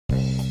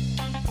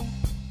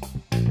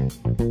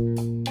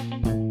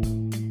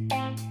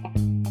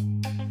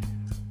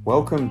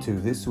Welcome to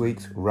this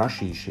week's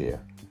Rashi Shir,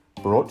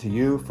 brought to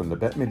you from the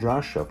Bet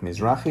Midrash of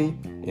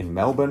Mizrahi in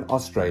Melbourne,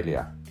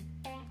 Australia.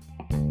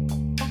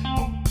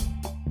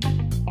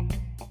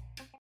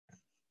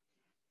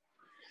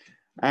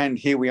 And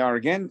here we are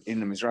again in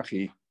the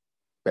Mizrahi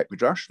Bet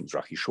Midrash,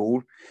 Mizrahi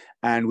Shul,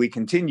 and we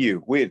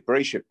continue with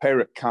Bereshit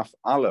Perek Kaf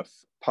Aleph,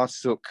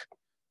 Pasuk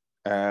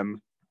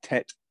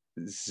Tet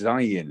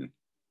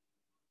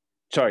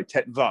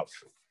Vav.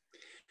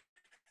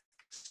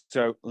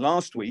 So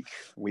last week,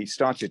 we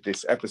started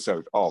this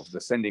episode of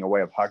the sending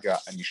away of Hagar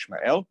and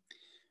Ishmael,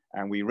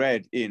 and we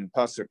read in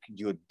Pasuk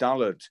Yud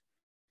Daled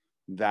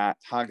that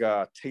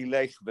Hagar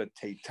Telech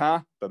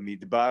v'teita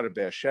b'midbar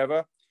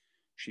Beersheva.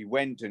 She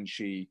went and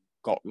she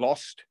got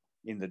lost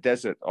in the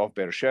desert of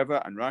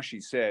Beersheva, and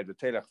Rashi said,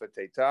 Telech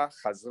v'teita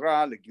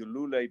chazra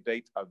legilulei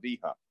beit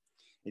aviha.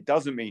 It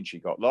doesn't mean she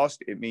got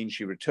lost, it means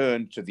she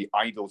returned to the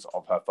idols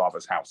of her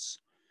father's house.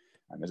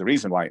 And there's a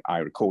reason why I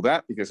recall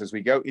that, because as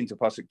we go into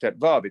Pasuk Tet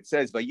Vav, it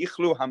says,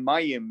 Vayichlu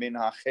hamayim min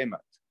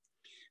hachemat.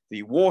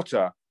 The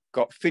water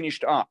got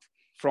finished up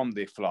from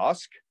the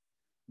flask.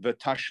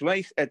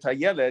 V'tashleich et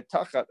hayeled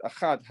tachat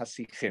achad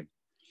hasichim.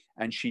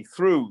 And she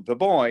threw the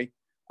boy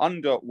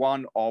under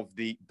one of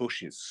the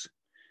bushes.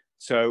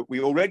 So we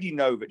already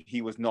know that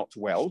he was not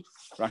well.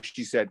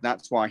 Rashi said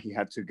that's why he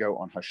had to go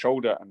on her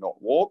shoulder and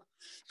not walk.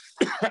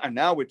 And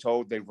now we're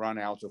told they've run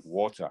out of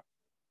water.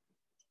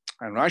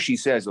 And Rashi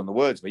says on the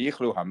words,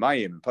 Vayichlu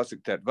hamayim,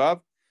 Pasuk Tet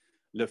Vav,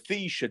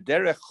 Lefi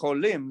shederech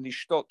cholim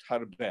lishtot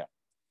harbeh.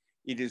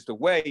 It is the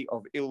way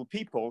of ill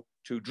people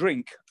to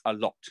drink a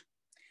lot.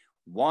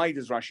 Why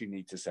does Rashi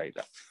need to say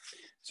that?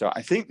 So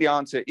I think the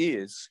answer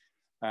is,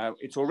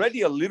 it's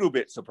already a little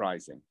bit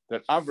surprising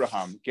that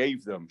Abraham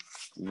gave them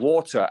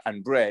water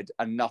and bread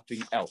and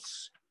nothing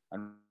else.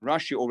 And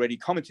Rashi already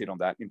commented on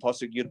that in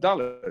Pasuk Yud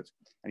Daled.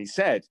 And he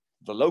said,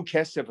 V'lo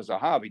kesef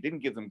v'zahav, he didn't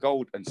give them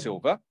gold and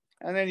silver.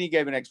 And then he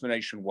gave an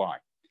explanation why.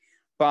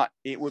 But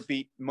it would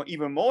be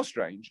even more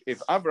strange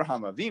if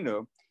Abraham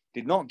Avinu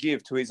did not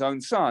give to his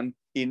own son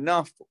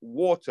enough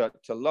water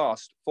to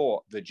last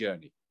for the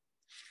journey.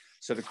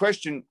 So the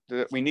question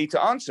that we need to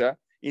answer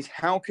is,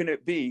 how can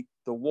it be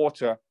the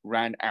water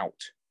ran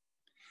out?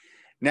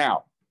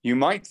 Now, you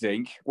might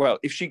think, well,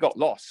 if she got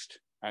lost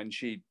and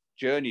she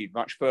journeyed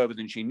much further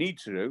than she needed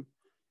to do,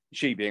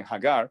 she being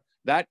Hagar,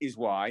 that is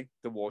why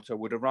the water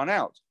would have run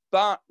out.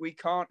 But we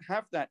can't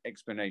have that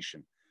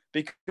explanation,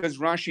 because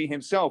Rashi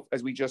himself,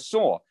 as we just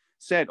saw,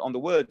 said on the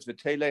words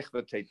v'telech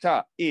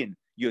v'teita in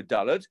Yud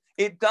Daled,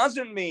 it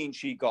doesn't mean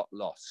she got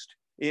lost.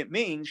 It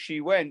means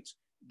she went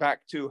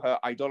back to her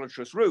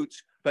idolatrous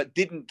roots, but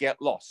didn't get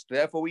lost.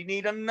 Therefore, we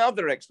need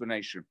another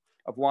explanation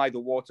of why the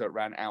water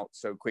ran out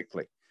so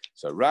quickly.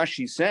 So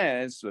Rashi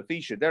says,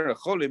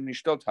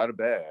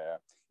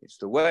 it's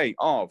the way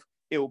of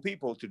ill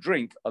people to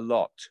drink a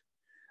lot.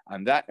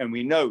 And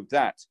we know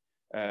that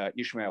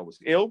Ishmael was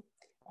ill.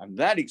 And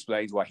that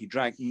explains why he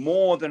drank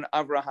more than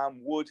Abraham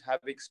would have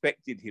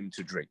expected him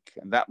to drink.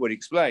 And that would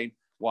explain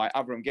why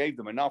Abraham gave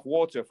them enough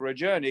water for a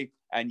journey,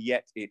 and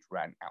yet it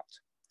ran out.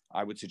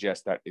 I would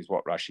suggest that is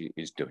what Rashi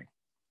is doing.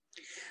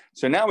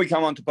 So now we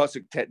come on to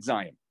Pasuk Tet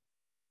Zayin.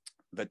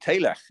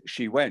 V'telech,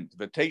 she went,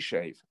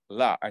 v'teshev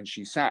la, and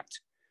she sat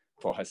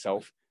for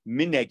herself,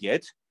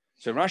 mineged.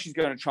 So Rashi's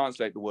going to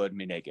translate the word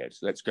mineged.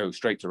 So let's go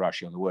straight to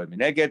Rashi on the word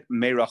mineged,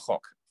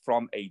 merachok,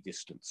 from a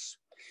distance.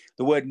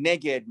 The word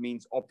neged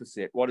means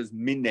opposite. What does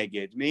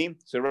mineged mean?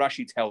 So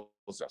Rashi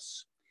tells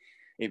us.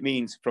 It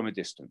means from a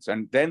distance.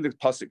 And then the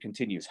pasuk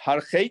continues.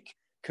 Harcheik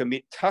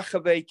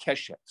k'mitachave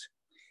keshet.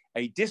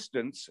 A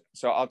distance.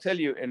 So I'll tell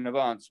you in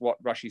advance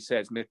what Rashi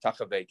says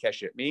mitachave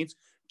keshet means.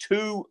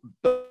 2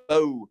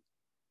 bow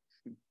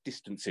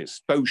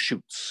distances, bow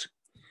shoots.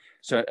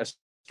 So as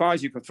far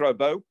as you can throw a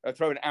bow,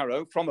 throw an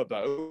arrow from a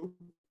bow,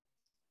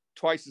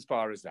 twice as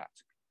far as that.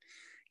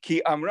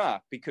 Ki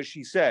amra, because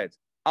she said,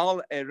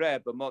 Al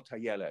ereb b'mot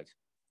hayeled.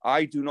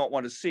 I do not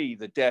want to see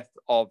the death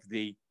of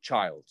the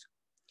child.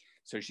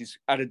 So she's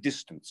at a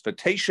distance.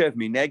 V'teshev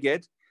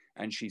mineged,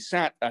 and she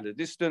sat at a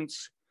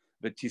distance.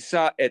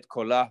 V'tisa et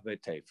kolah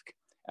v'tevk,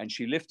 and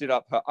she lifted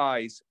up her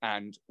eyes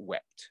and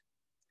wept.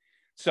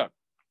 So,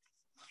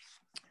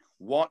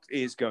 what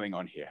is going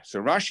on here? So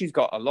Rashi's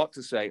got a lot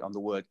to say on the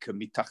word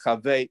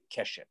k'mitachave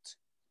keshet,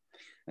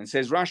 and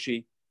says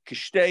Rashi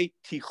kishtei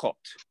tichot.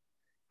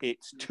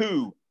 It's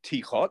 2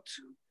 tichot.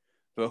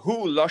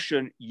 V'hu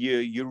lashon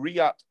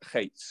yiriat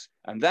chetz,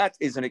 and that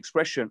is an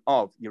expression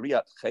of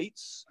yiriat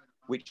chetz,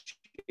 which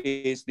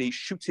is the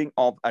shooting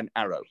of an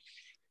arrow.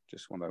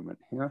 Just one moment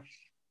here.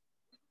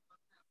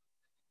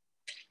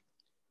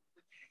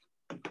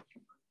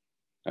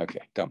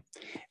 Okay, done.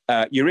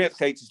 Yiriat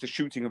chetz is the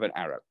shooting of an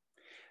arrow.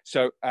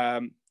 So,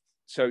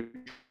 so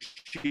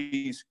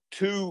she's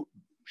 2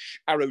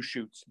 arrow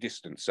shoots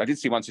distance. I did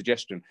see one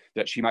suggestion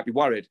that she might be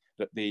worried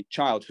that the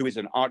child, who is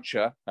an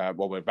archer,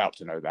 well, we're about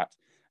to know that,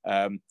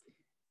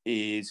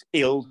 is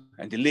ill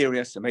and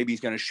delirious, and maybe he's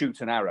going to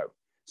shoot an arrow.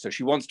 So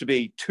she wants to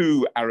be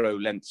 2 arrow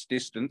lengths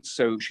distance,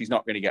 so she's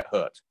not going to get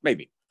hurt.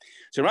 Maybe.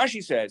 So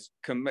Rashi says,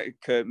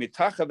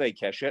 "Mitachave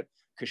keshet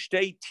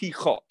kashtei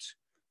tichot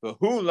v'hu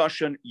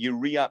lashon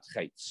yiriyat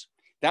chetz."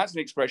 That's an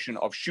expression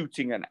of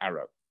shooting an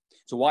arrow.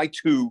 So why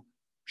two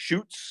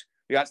shoots?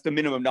 That's the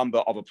minimum number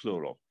of a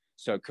plural.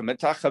 So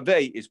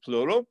mitachave is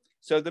plural,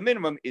 so the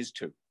minimum is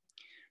two.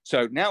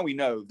 So now we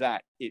know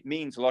that it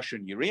means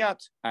lashon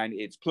yiriyat, and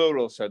it's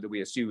plural, so that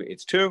we assume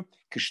it's two.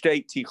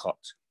 Kashtei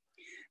tichot.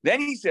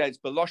 Then he says,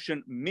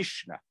 "Belashon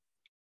Mishnah."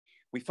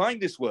 We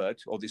find this word,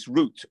 or this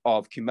root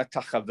of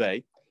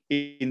kimetachave,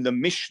 in the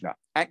Mishnah.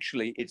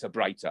 Actually, it's a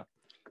braita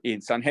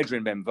in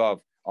Sanhedrin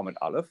Memvav Amud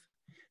Aleph,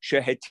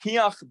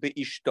 shehetiach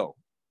beishto.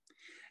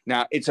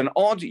 Now, it's an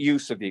odd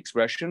use of the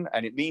expression,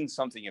 and it means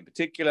something in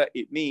particular.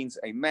 It means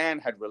a man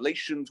had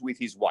relations with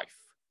his wife.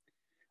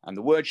 And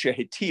the word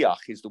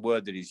shehetiach is the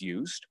word that is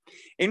used.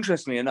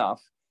 Interestingly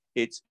enough,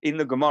 it's in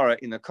the Gemara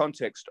in the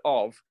context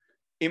of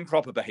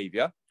improper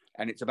behavior,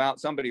 and it's about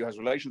somebody who has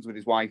relations with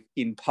his wife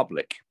in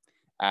public.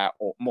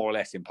 Or more or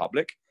less in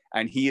public,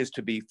 and he is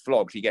to be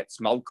flogged. He gets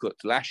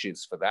malkut,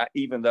 lashes for that,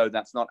 even though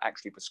that's not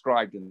actually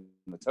prescribed in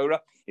the Torah.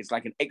 It's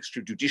like an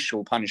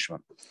extrajudicial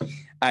punishment.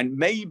 And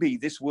maybe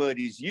this word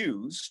is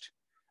used,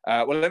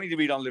 well, let me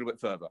read on a little bit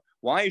further.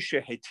 Why is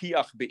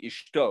shehetiach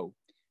beishto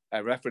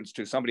a reference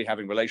to somebody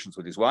having relations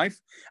with his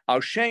wife? Al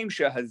shem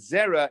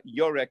shehazera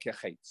yoreh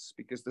kechetz,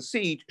 because the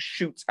seed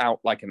shoots out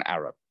like an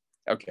arrow.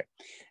 Okay,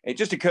 it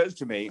just occurs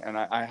to me, and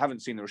I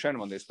haven't seen the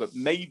Rishonim on this, but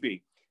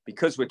maybe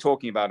because we're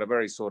talking about a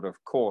very sort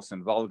of coarse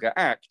and vulgar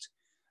act,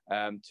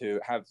 to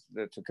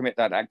commit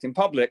that act in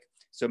public,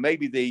 so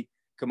maybe the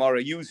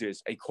Gemara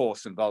uses a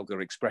coarse and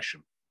vulgar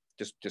expression.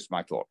 Just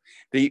my thought.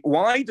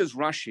 Why does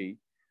Rashi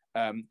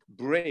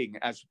bring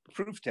as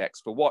proof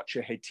text for what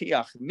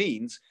shehetiach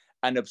means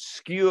an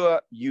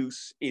obscure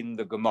use in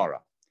the Gemara?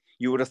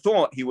 You would have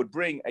thought he would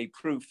bring a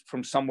proof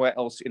from somewhere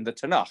else in the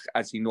Tanakh,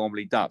 as he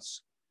normally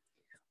does,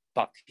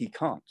 but he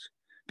can't.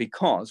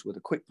 Because with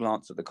a quick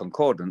glance at the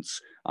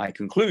concordance, I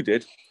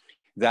concluded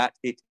that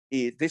it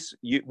is this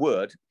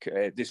word,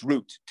 this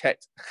root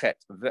tet chet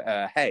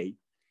hey,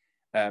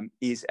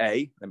 is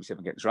a, let me see if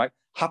I get this right,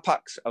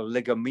 hapax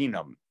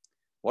legomenum.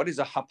 What is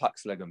a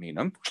hapax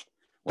legomenum?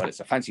 Well, it's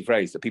a fancy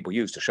phrase that people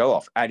use to show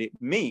off, and it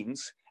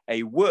means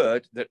a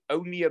word that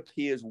only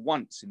appears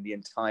once in the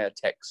entire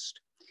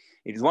text.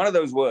 It is one of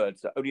those words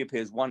that only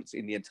appears once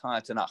in the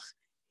entire Tanakh,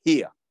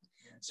 here.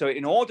 So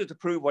in order to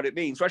prove what it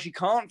means, Rashi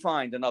can't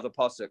find another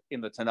pasuk in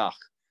the Tanakh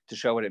to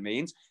show what it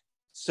means.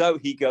 So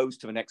he goes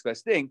to the next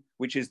best thing,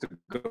 which is the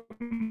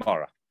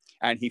Gemara.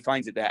 And he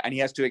finds it there. And he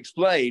has to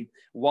explain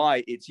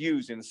why it's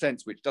used in a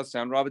sense which does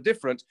sound rather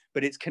different,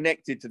 but it's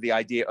connected to the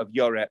idea of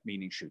yoreh,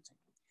 meaning shooting.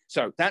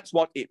 So that's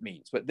what it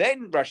means. But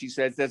then Rashi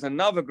says there's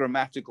another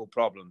grammatical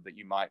problem that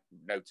you might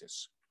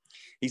notice.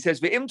 He says,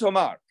 Ve'im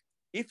tomar,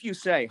 if you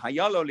say,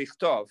 hayalo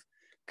lichtov,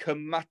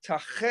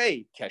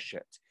 kamatache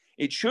keshet,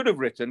 it should have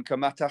written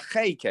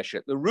kamatachei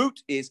keshet. The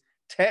root is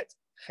tet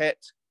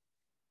chet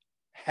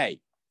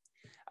hey.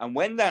 And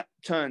when that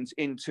turns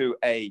into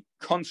a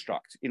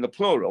construct in the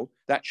plural,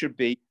 that should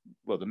be,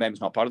 well, the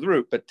mem's not part of the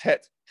root, but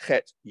tet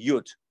chet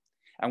yud.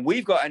 And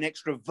we've got an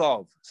extra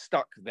vav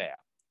stuck there.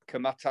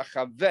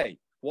 Kamatachavei.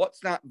 What's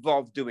that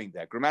vav doing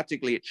there?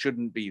 Grammatically, it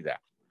shouldn't be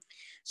there.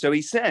 So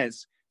he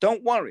says,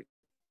 don't worry,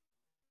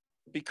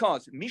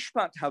 because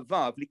mishpat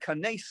havav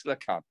likanes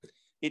lakan.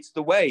 It's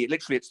the way,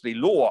 literally, it's the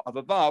law of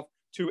a vav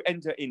to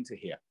enter into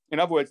here. In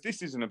other words,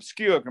 this is an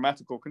obscure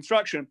grammatical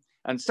construction,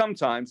 and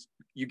sometimes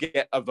you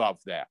get a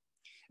vav there.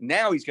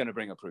 Now he's going to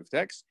bring a proof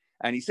text,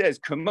 and he says,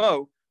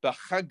 Kamo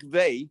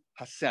b'chagvei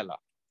hasela,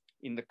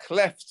 in the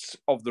clefts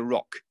of the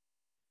rock.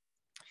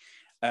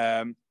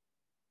 Yeah,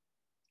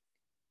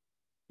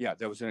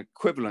 there was an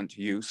equivalent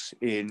use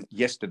in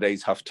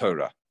yesterday's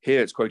Haftorah.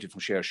 Here it's quoted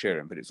from Shir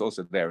Shirim, but it's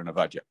also there in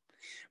Avadia.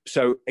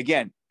 So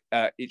again,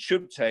 it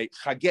should say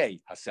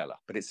chagei hasela,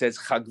 but it says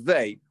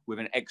chagvei with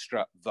an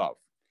extra vav.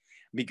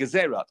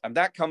 Migazerat, and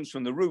that comes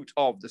from the root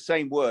of the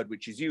same word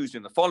which is used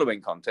in the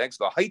following context,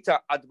 v'haita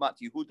admat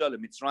Yehuda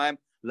leMitzrayim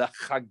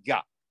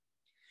lechaga.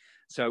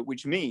 So,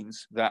 which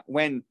means that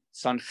when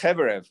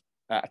Sancheverev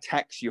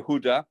attacks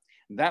Yehuda,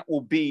 that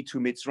will be to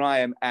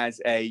Mitzrayim as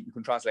a, you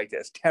can translate it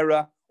as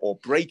terror or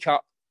break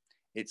up.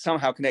 It's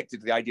somehow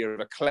connected to the idea of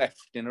a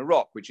cleft in a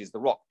rock, which is the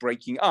rock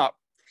breaking up.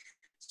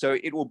 So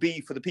it will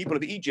be for the people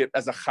of Egypt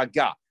as a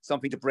chaga,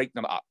 something to break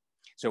them up.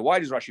 So why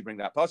does Rashi bring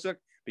that pasuk?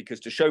 Because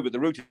to show that the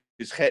root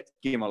is chet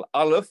gimel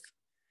aleph,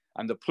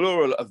 and the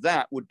plural of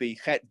that would be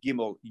chet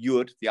gimel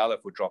yud, the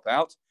aleph would drop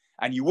out,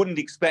 and you wouldn't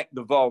expect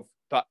the vav,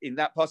 but in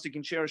that pasuk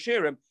in Shir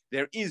Shirim,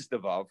 there is the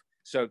vav,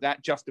 so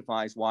that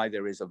justifies why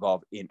there is a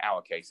vav in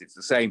our case. It's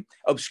the same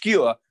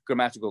obscure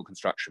grammatical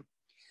construction.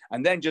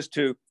 And then just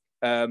to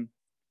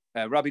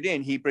rub it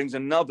in, he brings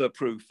another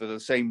proof for the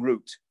same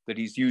root that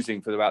he's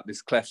using for about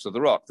this clefts of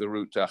the rock, the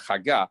root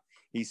chaga.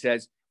 He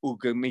says,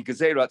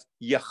 "U'migazerat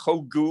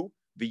yachogu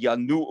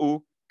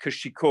v'yanu'u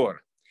kashikor."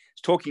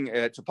 It's talking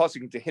to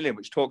pasuk in Tehillim,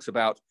 which talks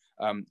about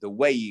the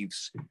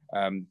waves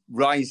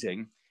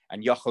rising,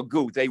 and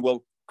yachogu, they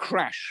will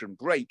crash and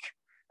break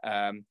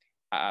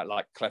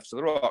like clefts of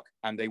the rock,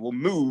 and they will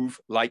move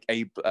like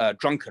a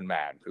drunken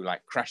man who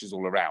like crashes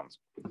all around.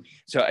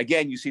 So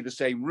again, you see the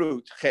same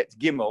root, chet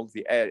gimel,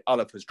 the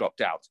aleph has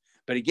dropped out.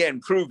 But again,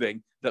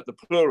 proving that the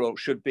plural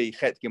should be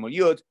chet gimel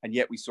yud, and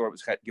yet we saw it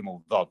was chet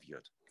gimel vav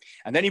yud.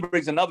 And then he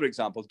brings another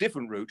example,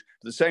 different root,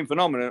 for the same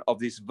phenomenon of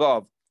this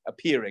vav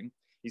appearing.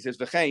 He says,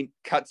 v'chein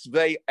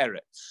katzvei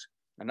eretz,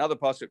 another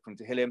pasuk from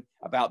Tehillim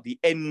about the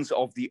ends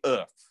of the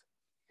earth.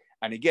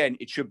 And again,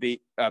 it should be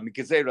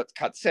gezerat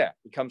katzer.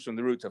 It comes from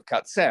the root of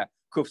katzer,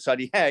 kuf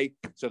sadi hey.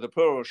 So the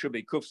plural should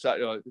be kuf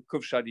sadi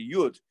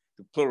yud.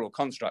 The plural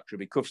construct should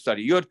be kuf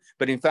sadi yud,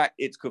 but in fact,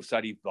 it's kuf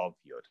sadi vav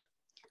yud.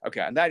 Okay,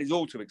 and that is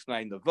all to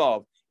explain the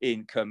vav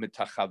in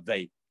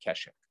kemitachavei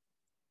kesher.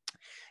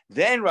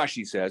 Then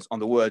Rashi says on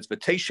the words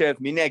v'teshev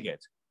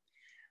mineged,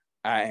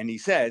 and he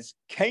says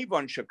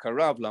kevon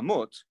shekarav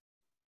lamut,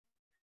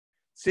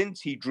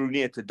 since he drew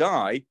near to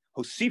die,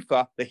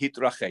 hosifa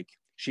behitrachek.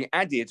 She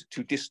added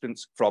to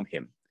distance from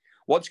him.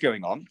 What's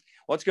going on?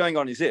 What's going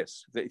on is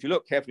this, that if you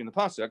look carefully in the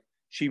pasuk,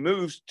 she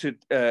moves to,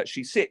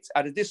 she sits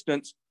at a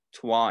distance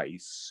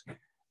twice. From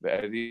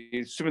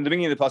the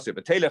beginning of the pasuk,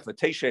 v'telech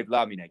v'teshev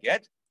la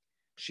mineged,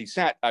 she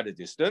sat at a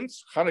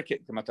distance, and then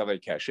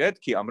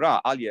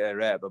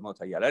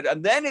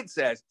it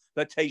says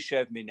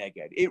v'teshev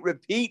mineged. It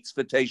repeats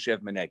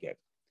v'teshev mineged.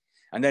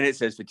 And then it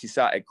says,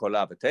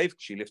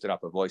 she lifted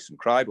up her voice and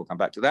cried. We'll come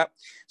back to that.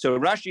 So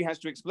Rashi has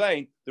to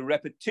explain the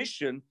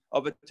repetition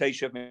of a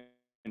teshev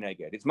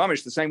mineged. It's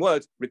mamish, the same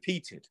words,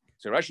 repeated.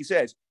 So Rashi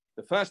says,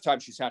 the first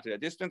time she sat at a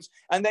distance,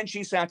 and then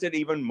she sat at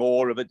even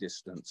more of a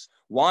distance.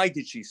 Why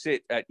did she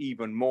sit at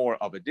even more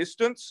of a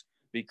distance?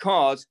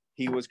 Because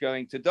he was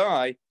going to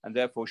die, and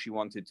therefore she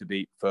wanted to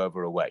be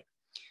further away.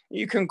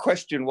 You can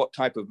question what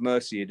type of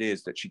mercy it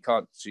is that she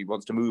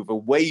wants to move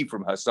away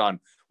from her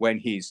son when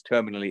he's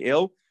terminally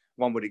ill.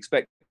 One would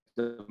expect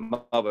the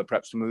mother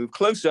perhaps to move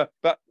closer,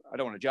 but I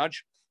don't want to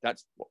judge.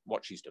 That's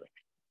what she's doing.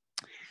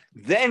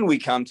 Then we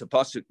come to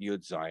Pasuk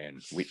Yud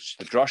Zayin, which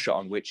the drasha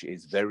on which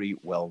is very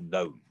well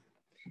known.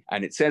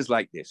 And it says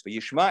like this,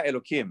 V'yishma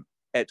Elokim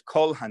et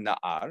kol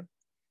hana'ar,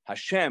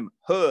 Hashem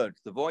heard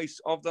the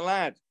voice of the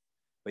lad.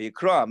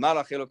 V'yikra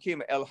malach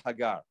Elokim el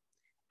Hagar.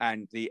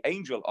 And the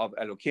angel of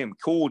Elokim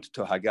called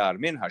to Hagar,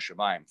 min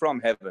hashamayim,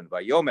 from heaven,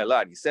 V'yom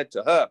elad, he said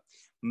to her,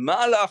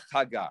 Malach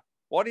Hagar,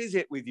 what is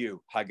it with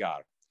you,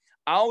 Hagar?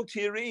 Al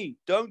tiri,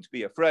 don't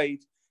be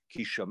afraid.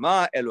 Ki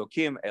shama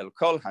Elokim el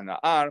kol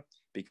hana'ar,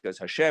 because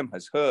Hashem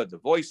has heard the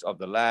voice of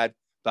the lad,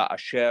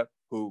 ba'asher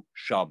hu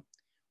sham,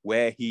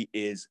 where he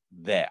is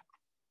there.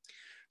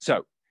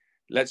 So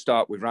let's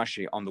start with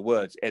Rashi on the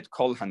words et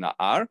kol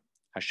hana'ar.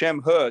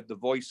 Hashem heard the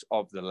voice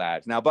of the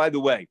lad. Now, by the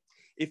way,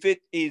 if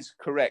it is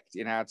correct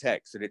in our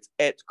text that it's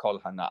et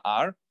kol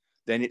hana'ar,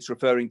 then it's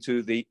referring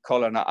to the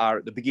kol hana'ar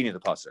at the beginning of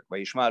the pasuk,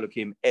 vayishma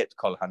Elokim et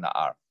kol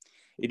hana'ar.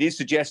 It is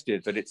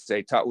suggested that it's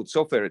a ta'ud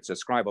sofer, it's a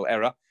scribal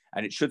error,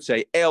 and it should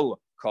say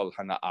el kol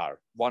hana'ar,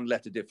 one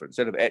letter difference.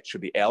 Instead of et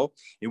should be el,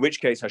 in which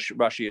case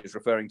Rashi is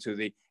referring to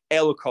the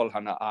el kol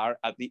hana'ar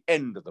at the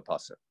end of the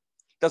pasuk.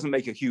 Doesn't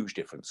make a huge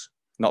difference,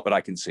 not that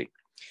I can see.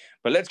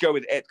 But let's go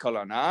with et kol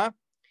hana'ar.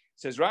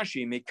 Says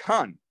Rashi,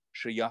 mikan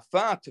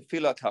sheyafa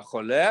tefilat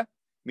hacholeh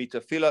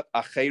mitefilat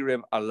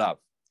acherim alav.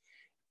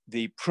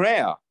 The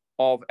prayer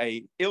of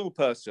an ill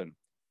person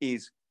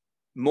is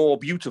more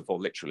beautiful,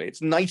 literally.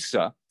 It's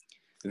nicer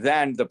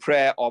than the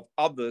prayer of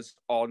others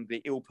on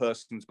the ill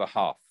person's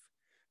behalf.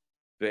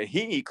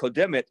 Vehi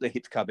kodemet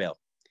lehitkabel.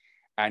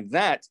 And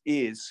that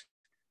is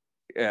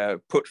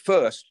put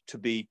first to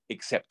be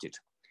accepted.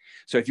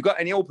 So if you've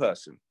got an ill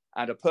person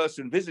and a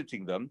person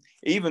visiting them,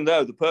 even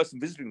though the person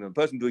visiting them,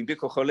 the person doing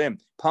Bikkur Cholim,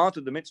 part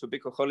of the mitzvah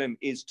Bikkur Cholim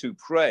is to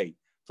pray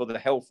for the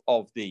health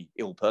of the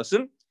ill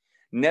person,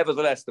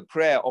 nevertheless, the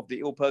prayer of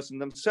the ill person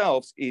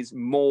themselves is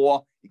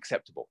more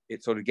acceptable.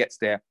 It sort of gets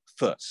there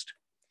first.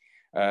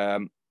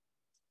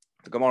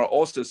 The Gemara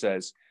also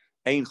says,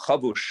 "Ein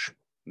chavush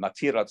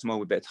matir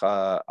atzmo bebet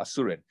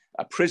asurin."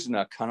 A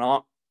prisoner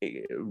cannot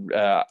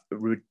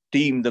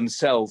redeem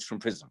themselves from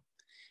prison.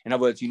 In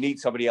other words, you need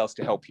somebody else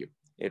to help you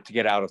to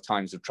get out of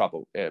times of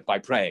trouble by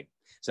praying.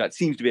 So that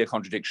seems to be a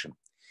contradiction.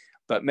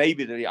 But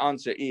maybe the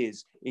answer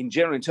is, in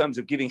general, in terms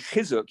of giving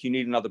chizuk, you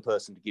need another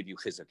person to give you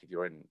chizuk if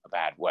you're in a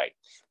bad way.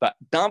 But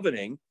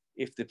davening,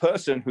 if the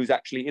person who's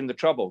actually in the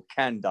trouble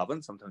can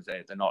daven, sometimes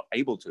they're not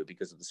able to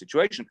because of the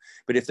situation,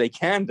 but if they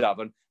can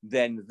daven,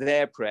 then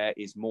their prayer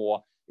is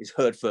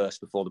heard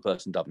first before the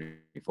person davening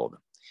for them.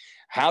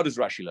 How does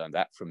Rashi learn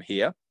that from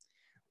here?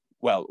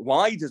 Well,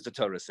 why does the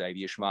Torah say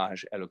Yishma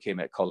Elokim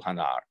et kol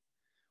hanar?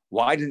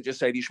 Why didn't it just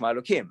say Yishma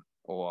Elokim,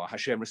 or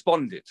Hashem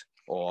responded,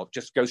 or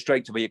just go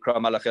straight to Vayikra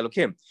Malach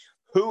Elokim?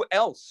 Whom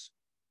else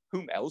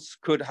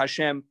could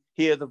Hashem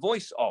hear the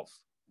voice of?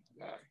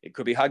 It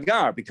could be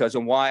Hagar, because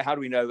how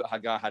do we know that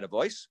Hagar had a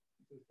voice?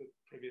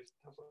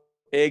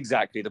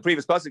 Exactly. The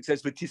previous pasuk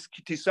says,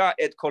 "V'tisa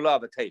et kola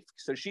v'teif."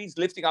 So she's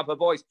lifting up her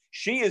voice.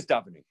 She is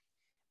davening.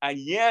 And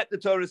yet the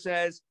Torah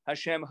says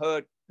Hashem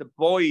heard the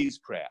boy's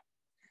prayer.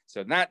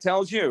 So that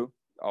tells you,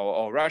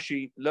 or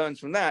Rashi learns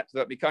from that,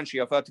 that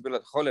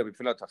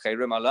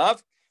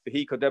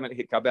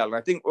And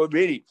I think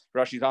really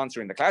Rashi's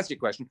answering the classic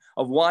question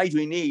of why do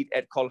we need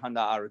et kol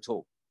hana'ar at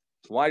all?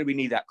 Why do we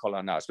need that kol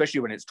hana'ar,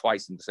 especially when it's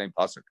twice in the same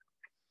pasuk?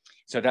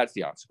 So that's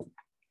the answer.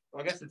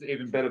 Well, I guess it's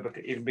even better,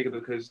 even bigger,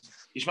 because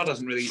Ishmael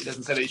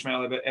doesn't say that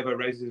Ishmael ever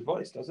raises his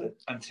voice, does it?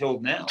 Until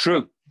now.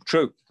 True. It's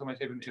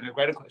almost even to a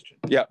greater question.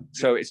 Yeah.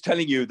 So it's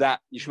telling you that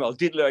Ishmael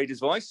did raise his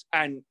voice,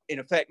 and in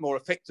effect more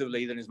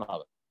effectively than his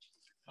mother.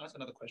 That's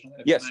another question.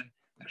 Yes.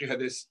 I actually heard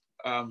this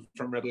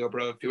from Rebbe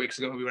Obro a few weeks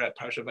ago when we were at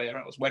Parashat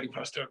Vayera. I was waiting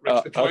for us to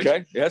reach the point.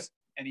 Okay. Yes.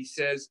 And he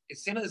says it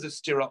seems like there's a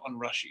stirrer on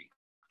Rashi.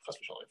 First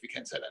of all, if we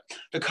can say that,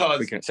 because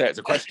we can say it as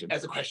a question.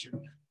 As a question.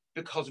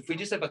 Because if we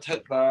just say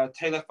Telech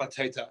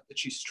Bateta that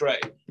she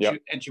strayed,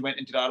 and she went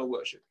into the idol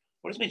worship,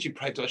 what does it mean she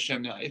prayed to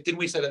Hashem now? Didn't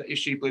we say that if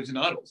she believes in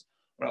idols?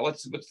 Right?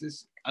 What's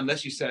this?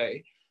 Unless you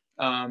say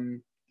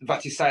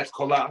Vatisayat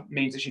Kola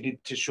means that she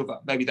did Teshuvah.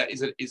 Maybe that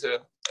is a.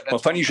 Well,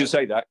 funny you should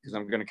say that, because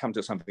I'm going to come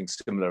to something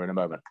similar in a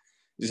moment.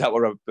 Is that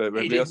what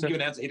he didn't give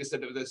an answer? He just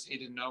said that he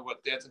didn't know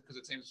what the answer, because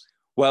it seems.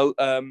 Well,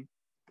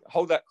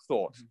 hold that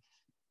thought.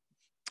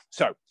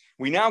 So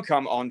we now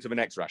come on to the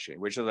next Rashi,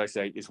 which, as I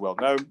say, is well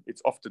known.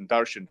 It's often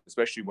darshan,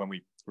 especially when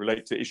we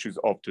relate to issues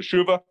of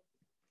teshuvah,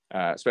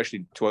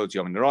 especially towards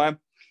Yom Noraim.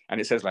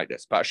 And it says like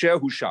this: Ba'asher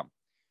Husham,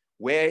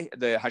 where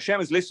the Hashem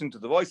has listened to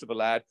the voice of a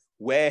lad,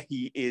 where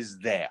he is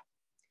there.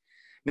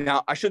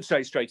 Now, I should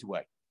say straight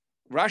away,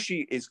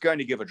 Rashi is going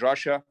to give a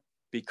drasha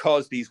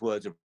because these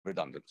words are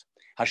redundant.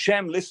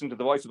 Hashem listened to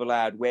the voice of a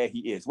lad where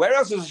he is. Where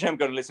else is Hashem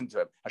going to listen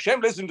to him?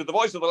 Hashem listened to the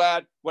voice of the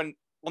lad when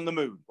on the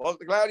moon. Well,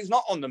 the lad is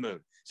not on the moon.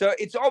 So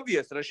it's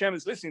obvious that Hashem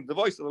is listening to the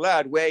voice of the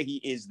lad where he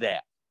is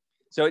there.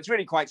 So it's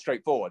really quite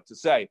straightforward to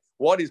say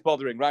what is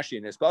bothering Rashi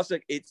in this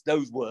pasuk. It's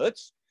those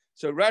words.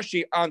 So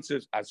Rashi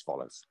answers as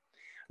follows: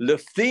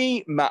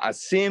 Lefi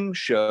ma'asim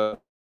shehu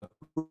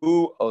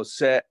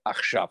oseh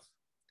achshav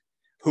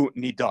hu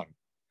nidon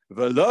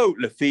velo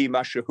lefi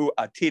mashehu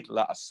atid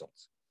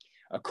la'asot.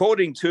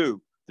 According to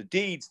the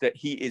deeds that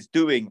he is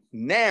doing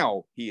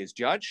now, he is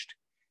judged,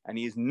 and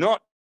he is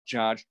not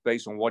judged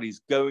based on what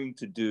he's going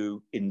to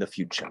do in the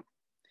future.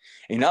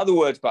 In other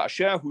words,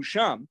 Ba'asher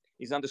Husham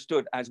is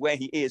understood as where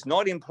he is,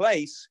 not in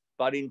place,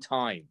 but in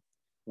time,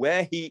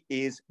 where he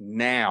is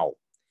now.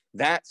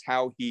 That's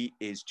how he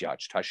is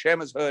judged. Hashem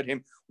has heard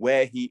him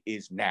where he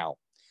is now,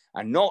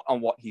 and not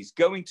on what he's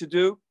going to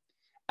do,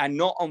 and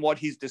not on what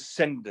his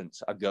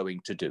descendants are going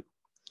to do.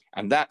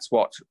 And that's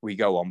what we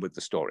go on with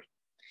the story.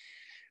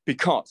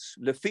 Because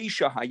Lefi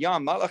Shahaya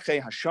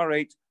Malachei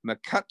Hasharet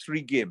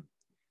Mekatrigim,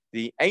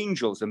 the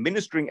angels, the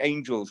ministering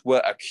angels,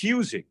 were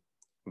accusing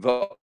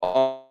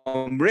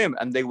V'omrim,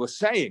 and they were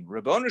saying,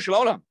 Rabbonu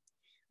Shel Olam,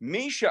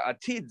 Misha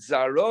Atid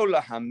Zaro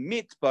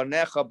Lahamit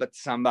Banecha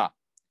B'Tzama,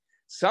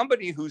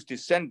 somebody whose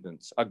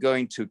descendants are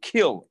going to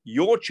kill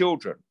your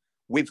children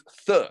with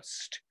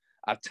thirst.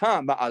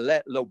 Ata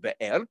Ma'alet Lo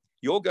Be'er,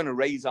 you're going to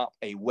raise up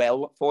a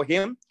well for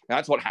him.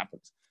 That's what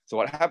happens. So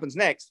what happens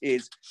next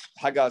is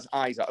Hagar's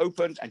eyes are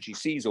opened and she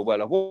sees a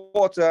well of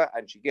water,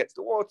 and she gets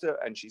the water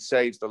and she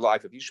saves the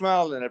life of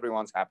Ishmael, and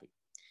everyone's happy.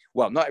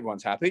 Well, not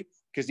everyone's happy,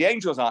 because the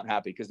angels aren't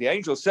happy, because the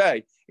angels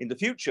say in the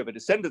future the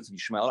descendants of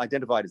Ishmael,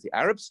 identified as the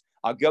Arabs,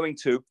 are going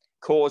to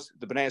cause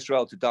the Bnei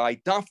Israel to die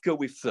dafka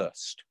with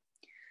thirst.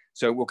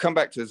 So we'll come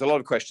back to, there's a lot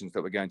of questions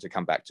that we're going to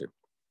come back to.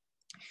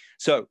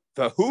 So,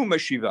 Vahu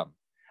Meshivam,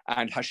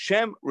 and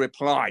Hashem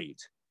replied,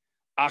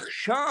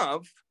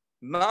 Achshav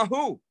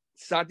Mahu,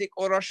 Tzaddik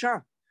or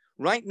Rasha.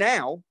 Right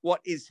now,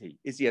 what is he?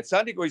 Is he a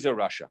Tzaddik or is he a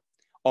Rasha?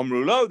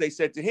 Omrulo, they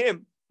said to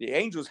him, the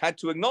angels had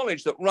to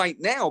acknowledge that right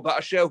now,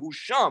 Ba'asher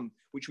Husham,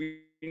 which we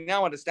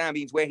now understand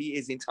means where he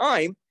is in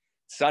time,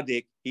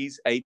 Tzaddik, he's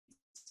a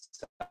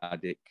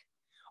Tzaddik.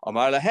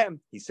 Omar Lahem,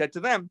 he said to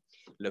them,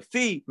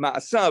 Lefi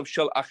ma'asav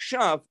shel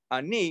achshav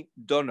ani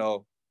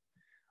dono.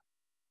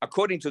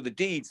 According to the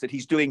deeds that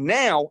he's doing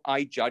now,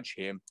 I judge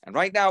him. And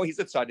right now, he's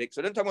a tzaddik.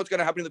 So don't tell me what's going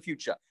to happen in the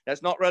future.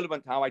 That's not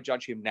relevant to how I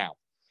judge him now.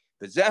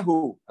 The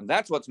zehu, and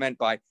that's what's meant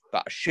by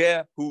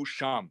Ba'asher Hu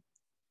Sham,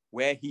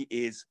 where he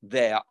is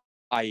there,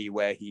 i.e.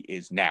 where he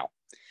is now.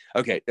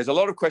 Okay, there's a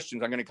lot of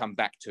questions I'm going to come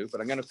back to,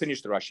 but I'm going to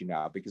finish the Rashi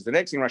now, because the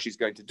next thing Rashi is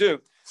going to do,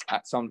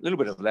 at some little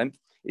bit of length,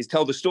 is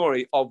tell the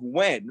story of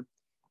when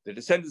the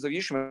descendants of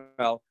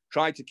Ishmael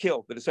tried to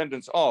kill the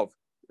descendants of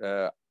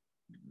Bnei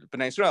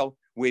Israel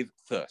with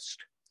thirst.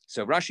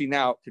 So Rashi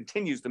now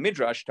continues the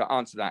Midrash to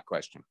answer that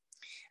question.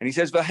 And he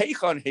says,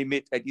 V'heichon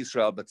hemit et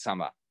Yisrael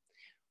b'tzama.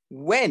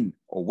 When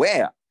or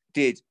where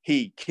did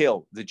he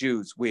kill the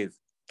Jews with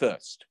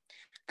thirst?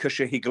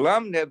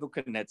 K'shehiglam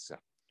Nebuchadnezzar,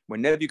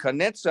 when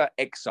Nebuchadnezzar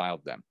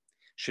exiled them.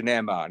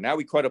 Shneimar. Now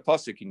we quote a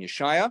pasuk in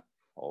Yeshaya,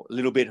 or a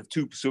little bit of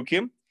two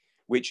pasukim,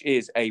 which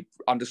is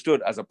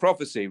understood as a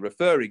prophecy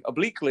referring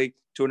obliquely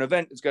to an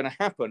event that's going to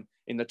happen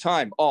in the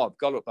time of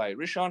Galut Bayit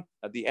Rishon,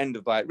 at the end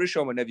of Bayit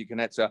Rishon, when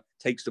Nebuchadnezzar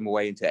takes them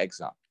away into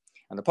exile.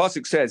 And the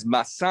pasuk says,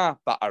 Masa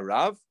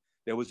ba'arav,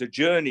 there was a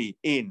journey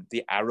in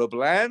the Arab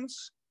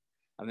lands.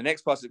 And the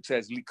next pasuk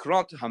says,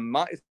 Likrot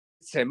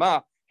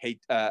ha'ma'isema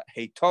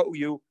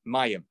heitouyu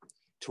mayim.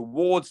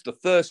 towards the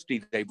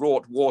thirsty, they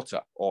brought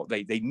water, or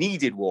they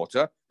needed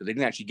water, but they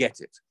didn't actually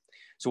get it.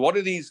 So what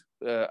are these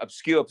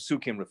obscure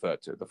psukim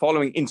referred to? The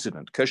following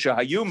incident.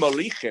 Kashahayu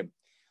molichim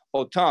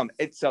otam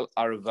etzel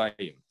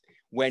arvaim.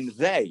 When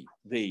they,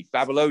 the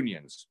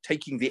Babylonians,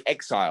 taking the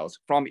exiles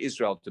from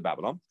Israel to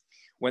Babylon,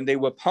 when they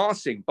were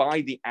passing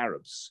by the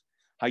Arabs,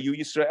 Hayu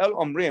Yisrael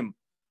omrim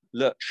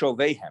le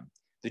shovehem.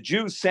 The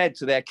Jews said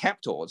to their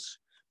captors,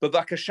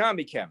 B'vakasha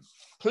mikem,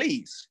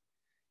 please,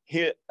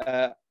 here,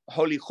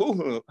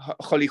 holichunu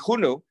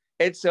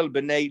etzel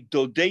b'nei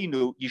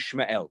dodenu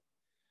Yishmael.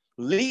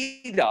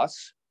 Lead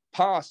us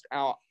past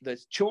the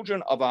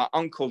children of our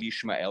uncle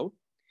Yishmael,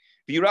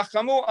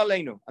 v'yirachamu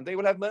aleinu, and they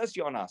will have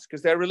mercy on us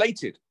because they're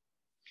related.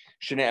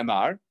 Shnei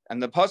Amar,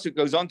 and the pasuk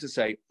goes on to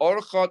say,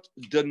 Orchot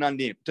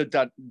Dudanim.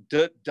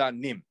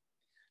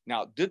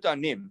 Now,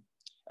 Dudanim,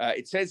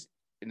 it says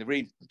in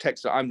the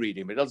text that I'm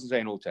reading, but it doesn't say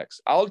in all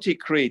texts. Al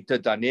tikri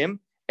Dudanim,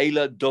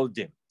 Ela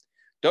Dodim.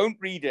 Don't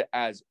read it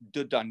as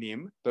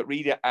Dudanim, but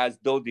read it as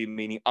Dodim,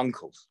 meaning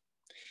uncles.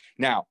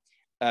 Now,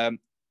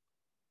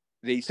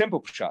 the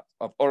simple pshat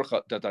of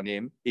Orchot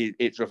Dudanim is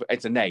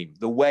it's a name,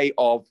 the way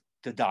of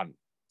Dudan.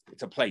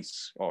 It's a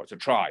place or it's a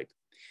tribe.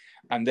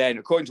 And then,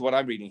 according to what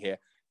I'm reading here,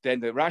 then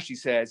the Rashi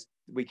says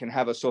we can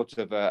have a sort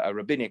of a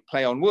rabbinic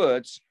play on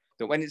words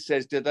that when it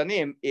says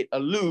Dudanim, it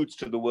alludes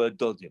to the word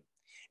Dodim.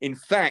 In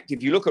fact,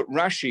 if you look at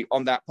Rashi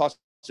on that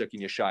pasuk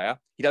in Yeshaya,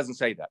 he doesn't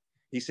say that.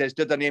 He says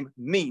Dudanim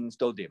means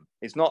Dodim.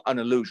 It's not an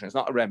allusion. It's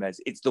not a remez.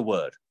 It's the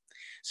word.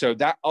 So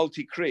that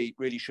Alti Kri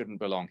really shouldn't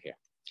belong here.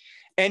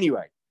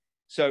 Anyway,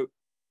 so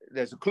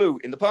there's a clue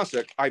in the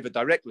pasuk, either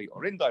directly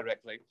or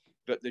indirectly,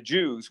 that the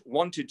Jews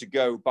wanted to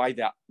go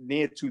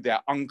near to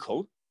their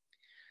uncle.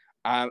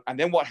 And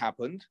then what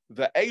happened?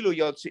 These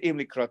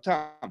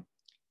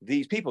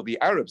people, the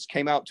Arabs,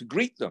 came out to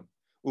greet them.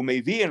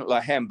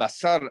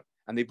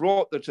 And they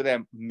brought to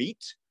them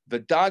meat, the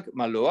dag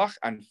maluach,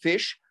 and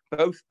fish,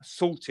 both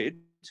salted.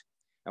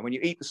 And when you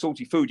eat the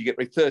salty food, you get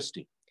very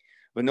thirsty.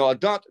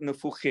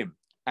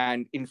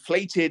 And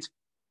inflated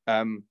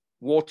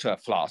water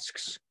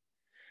flasks.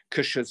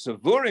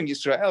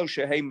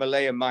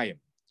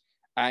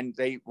 And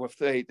they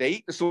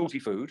eat the salty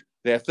food,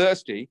 they're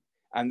thirsty,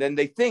 and then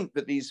they think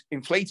that these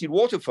inflated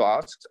water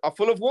flasks are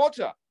full of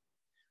water.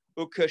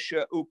 And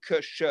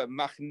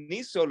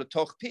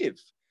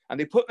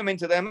they put them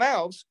into their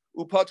mouths,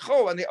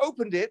 and they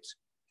opened it,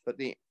 but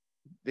the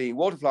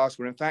water flasks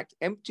were in fact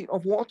empty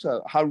of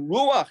water.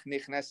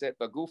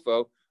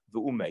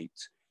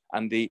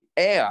 And the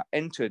air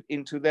entered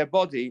into their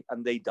body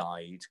and they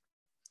died.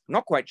 I'm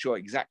not quite sure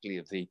exactly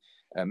of the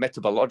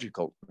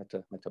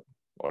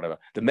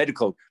the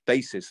medical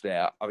basis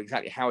there of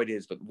exactly how it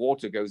is that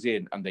water goes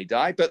in and they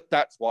die, but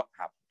that's what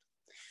happened.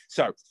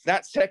 So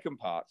that second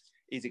part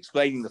is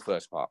explaining the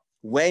first part.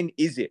 When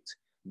is it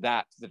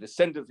that the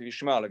descendants of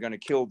Ishmael are going to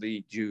kill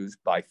the Jews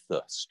by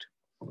thirst?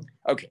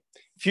 Okay,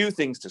 few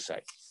things to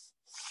say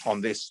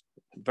on this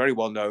very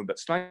well-known but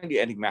slightly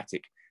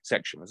enigmatic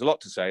section. There's a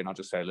lot to say, and I'll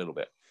just say a little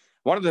bit.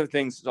 One of the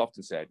things that's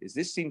often said is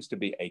this seems to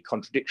be a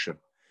contradiction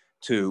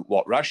to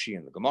what Rashi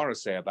and the Gemara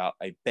say about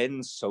a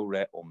ben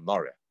soreh or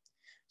moreh.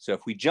 So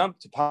if we jump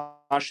to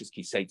Parshas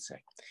Kiseitze,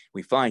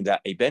 we find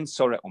that a ben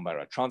soreh or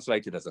moreh,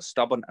 translated as a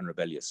stubborn and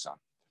rebellious son,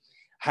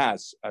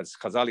 has, as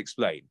Chazal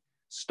explained,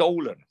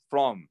 stolen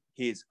from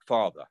his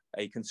father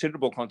a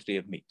considerable quantity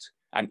of meat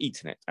and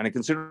eaten it, and a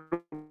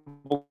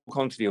considerable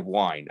quantity of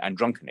wine and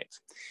drunken it.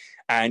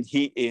 And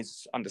he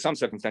is, under some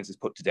circumstances,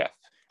 put to death.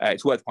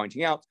 It's worth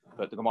pointing out,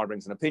 but the Gemara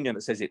brings an opinion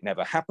that says it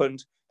never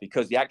happened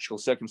because the actual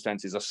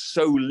circumstances are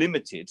so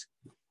limited,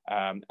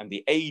 and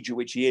the age at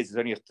which he is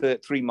only a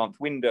 3-month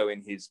window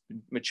in his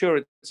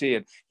maturity,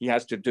 and he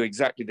has to do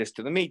exactly this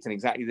to the meat and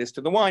exactly this to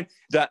the wine,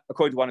 that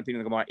according to one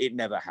opinion of the Gemara, it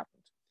never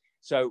happened.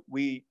 So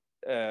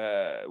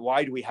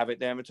why do we have it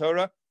there in the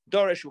Torah?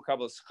 Doresh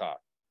ukabel schar.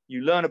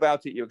 You learn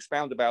about it, you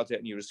expound about it,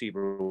 and you receive a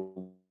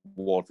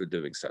reward for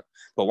doing so.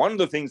 But one of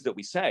the things that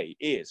we say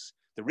is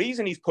the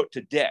reason he's put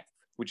to death,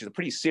 which is a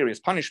pretty serious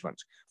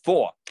punishment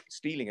for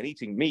stealing and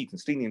eating meat and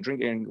stealing and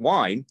drinking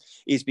wine,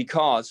 is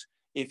because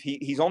if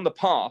he's on the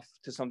path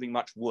to something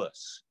much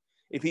worse.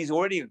 If he's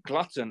already a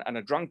glutton and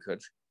a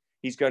drunkard,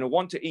 he's going to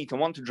want to eat and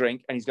want to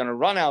drink, and he's going to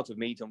run out of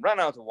meat and run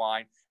out of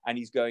wine, and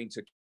he's going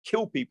to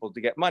kill people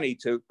to get money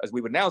to, as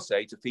we would now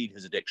say, to feed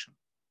his addiction.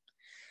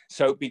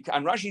 So,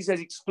 and Rashi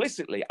says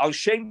explicitly, Al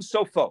Shem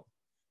Sofo,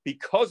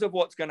 because of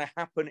what's going to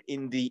happen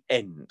in the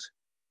end,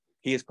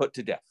 he is put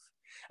to death.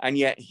 And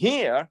yet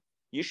here,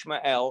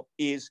 Yishmael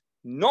is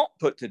not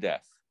put to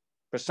death,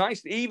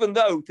 precisely, even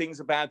though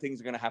bad things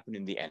are going to happen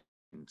in the end.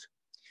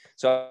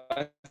 So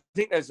I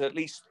think there's at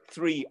least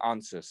 3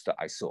 answers that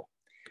I saw.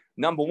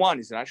 Number one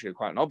is actually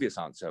quite an obvious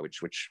answer,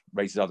 which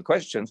raises other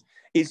questions,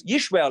 is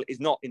Yishmael is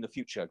not in the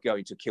future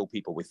going to kill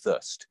people with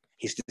thirst.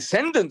 His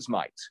descendants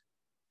might,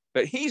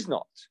 but he's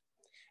not.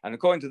 And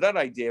according to that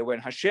idea, when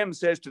Hashem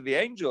says to the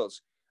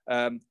angels,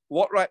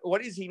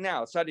 what is he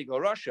now, Tzaddik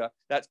or Rasha?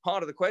 That's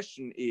part of the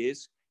question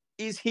is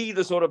he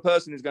the sort of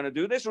person who's going to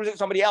do this, or is it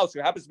somebody else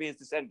who happens to be his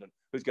descendant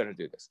who's going to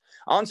do this?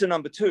 Answer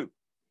number 2,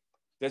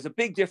 there's a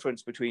big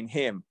difference between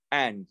him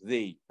and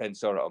the Ben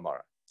Sora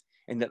Omara,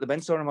 in that the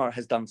Ben Sora Omara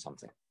has done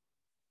something.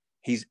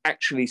 He's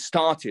actually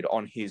started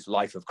on his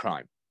life of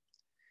crime.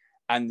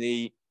 And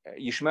the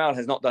Yishmael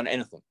has not done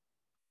anything.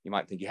 You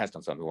might think he has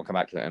done something. We'll come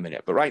back to that in a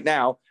minute. But right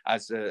now,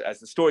 as the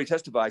story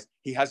testifies,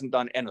 he hasn't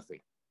done anything.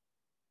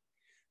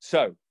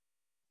 So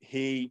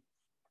he's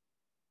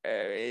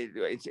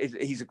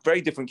a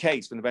very different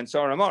case from the Ben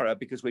Sora Omara,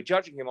 because we're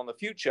judging him on the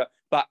future,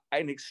 but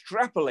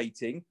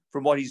extrapolating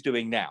from what he's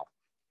doing now.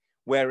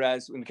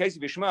 Whereas in the case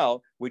of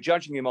Ishmael, we're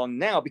judging him on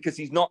now because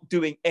he's not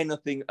doing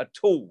anything at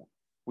all,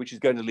 which is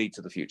going to lead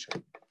to the future.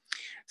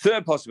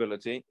 Third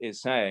possibility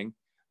is saying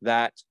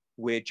that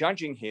we're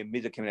judging him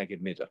midah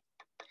keneged midah.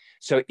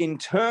 So in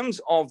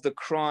terms of the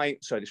crime,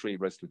 sorry, this really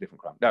relates to a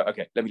different crime. No,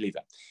 okay, let me leave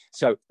that.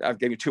 So I've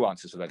given you two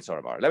answers for Ben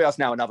Sora Omara. Let me ask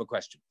now another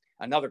question.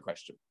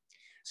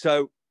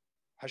 So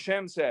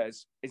Hashem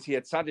says, is he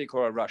a tzaddik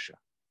or a rasha?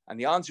 And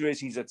the answer is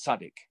he's a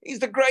tzaddik. He's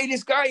the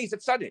greatest guy, he's a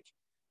tzaddik.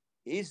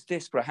 Is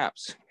this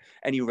perhaps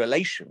any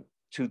relation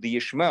to the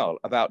Yishmael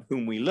about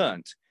whom we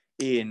learnt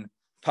in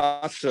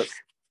Pasuk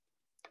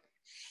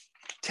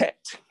Tet,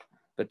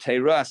 the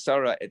Teirah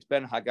Sarah et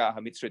ben Hagar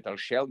hamitzrit al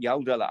shel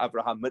yalda la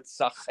Avraham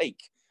mitzachek.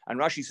 And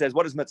Rashi says,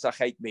 what does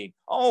mitzachek mean?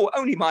 Oh,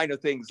 only minor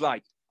things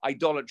like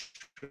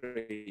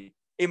idolatry,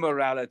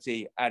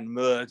 immorality, and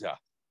murder.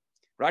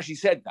 Rashi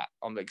said that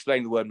on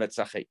explaining the word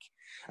mitzachek.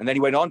 And then he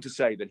went on to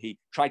say that he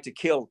tried to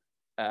kill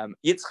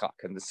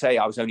Yitzchak and to say,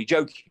 I was only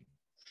joking.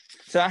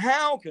 So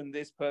how can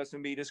this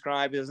person be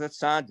described as a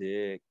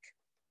tzaddik?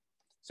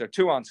 So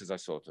two answers I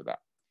saw to that.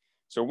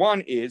 So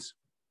one is,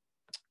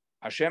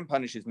 Hashem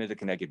punishes midah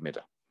keneged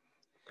midah.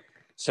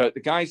 So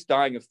the guy's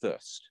dying of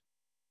thirst.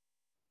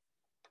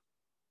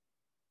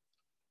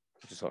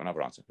 I just got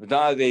another answer. The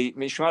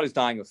Yishmael is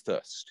dying of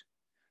thirst.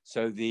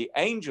 So the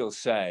angels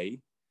say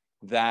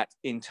that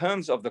in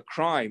terms of the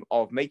crime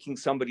of making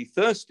somebody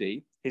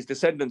thirsty, his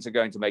descendants are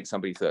going to make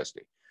somebody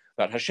thirsty.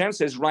 But Hashem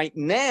says, right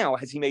now,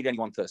 has he made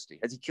anyone thirsty?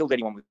 Has he killed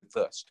anyone with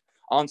thirst?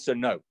 Answer,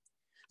 no.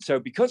 So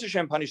because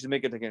Hashem punishes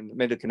midah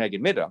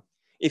keneged midah,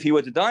 if he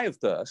were to die of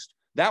thirst,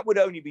 that would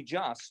only be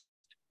just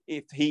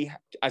if he,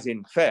 as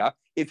in fair,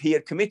 if he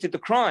had committed the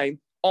crime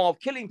of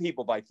killing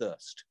people by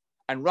thirst.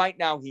 And right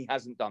now he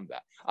hasn't done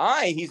that.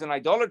 He's an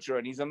idolater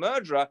and he's a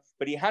murderer,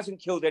 but he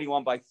hasn't killed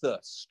anyone by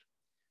thirst.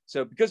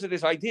 So because of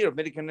this idea of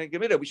midah keneged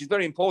midah, which is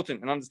very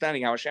important in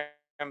understanding how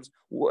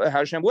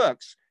Hashem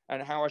works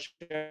and how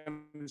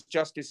Hashem's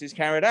justice is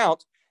carried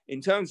out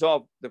in terms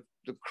of the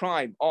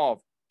crime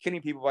of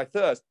killing people by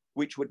thirst,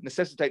 which would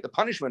necessitate the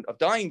punishment of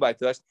dying by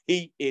thirst,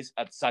 he is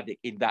a tzaddik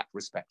in that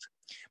respect.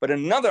 But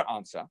another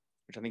answer,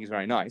 which I think is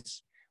very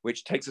nice,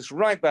 which takes us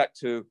right back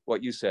to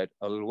what you said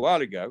a little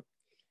while ago,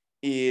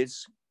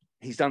 is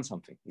he's done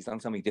something. He's done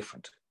something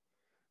different.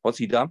 What's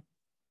he done?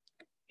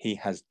 He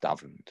has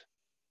davened.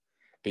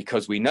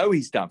 Because we know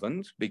he's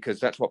davened, because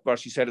that's what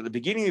Rashi said at the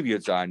beginning of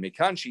Yud Zayin,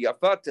 Mikanshi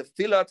yafat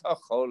tefilat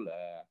hachol.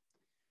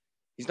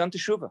 He's done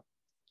teshuvah.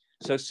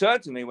 So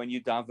certainly when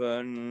you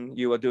daven,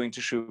 you are doing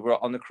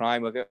teshuvah on the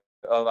crime of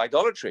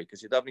idolatry,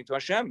 because you're davening to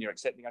Hashem, you're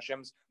accepting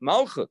Hashem's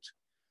malchut,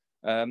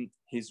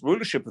 his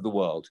rulership of the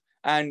world.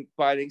 And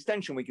by the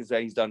extension, we can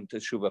say he's done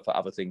teshuvah for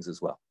other things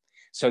as well.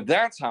 So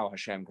that's how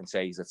Hashem can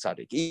say he's a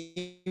tzaddik.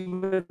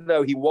 Even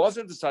though he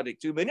wasn't a tzaddik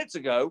 2 minutes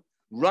ago,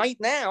 right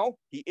now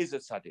he is a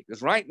tzaddik.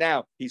 Because right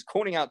now he's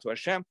calling out to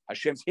Hashem.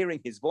 Hashem's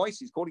hearing his voice.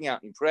 He's calling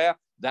out in prayer.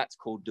 That's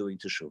called doing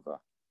teshuvah.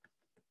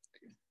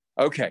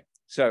 Okay,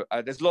 so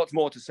there's lots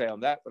more to say on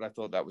that, but I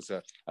thought that was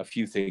a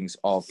few things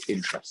of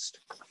interest.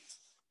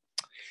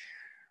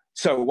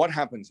 So what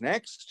happens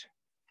next?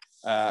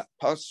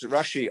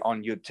 Rashi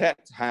on Yud Tet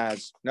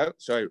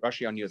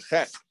Rashi on Yud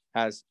Chet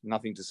has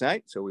nothing to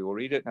say, so we will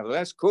read it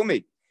nevertheless.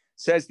 Kumi,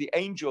 says the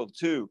angel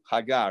to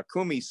Hagar,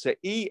 Kumi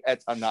se'i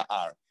et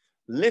ana'ar.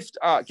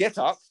 Get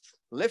up,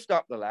 lift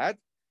up the lad,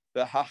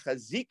 the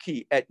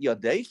hachaziki et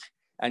yadeich,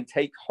 and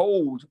take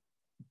hold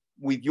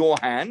with your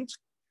hand,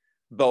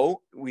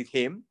 with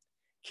him,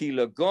 ki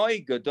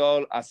lagoy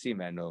gadol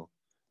asimenu,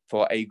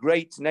 for a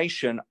great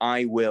nation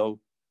I will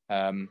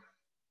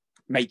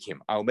make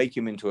him. I'll make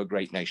him into a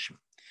great nation.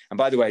 And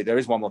by the way, there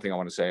is one more thing I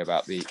want to say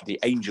about the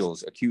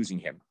angels accusing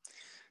him.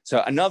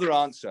 So another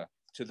answer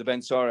to the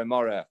Ben Sora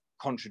Omara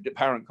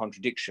apparent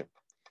contradiction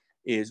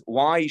is,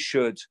 why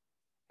should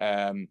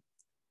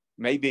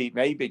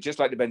maybe just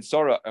like the Ben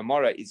Sora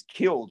Omara is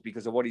killed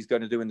because of what he's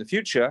going to do in the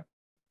future,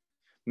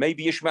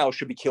 maybe Ishmael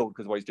should be killed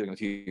because of what he's doing in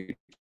the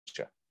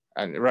future.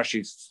 And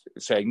Rashi's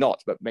saying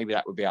not, but maybe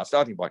that would be our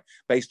starting point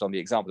based on the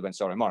example of Ben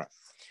Sora Omara.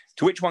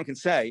 To which one can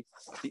say,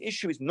 the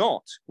issue is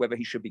not whether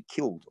he should be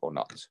killed or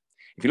not.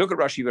 If you look at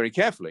Rashi very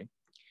carefully,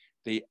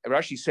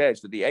 Rashi says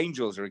that the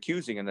angels are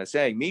accusing and they're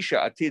saying, Misha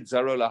atid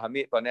zaro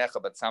lahamit banecha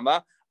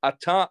batzama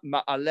ata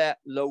ma'aleh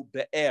lo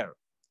be'er.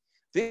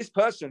 This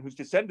person whose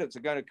descendants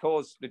are going to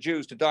cause the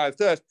Jews to die of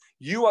thirst,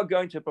 you are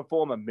going to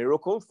perform a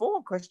miracle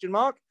for, ?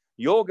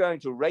 You're going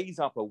to raise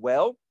up a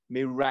well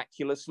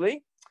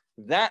miraculously.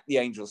 That, the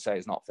angels say,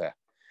 is not fair.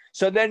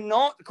 So they're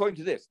not, according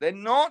to this, they're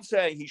not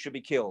saying he should be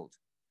killed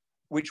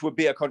which would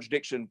be a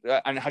contradiction,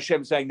 and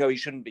Hashem saying, no, he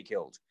shouldn't be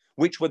killed,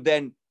 which would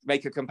then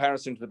make a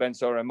comparison to the Ben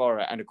Sora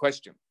Mora and a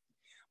question.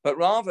 But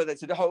rather,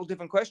 that's a whole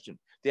different question.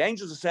 The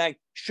angels are saying,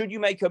 should you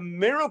make a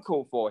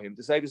miracle for him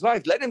to save his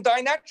life? Let him die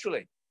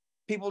naturally.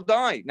 People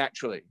die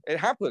naturally. It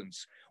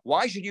happens.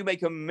 Why should you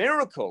make a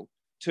miracle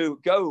to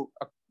go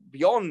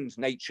beyond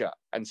nature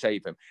and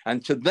save him?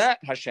 And to that,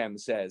 Hashem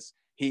says,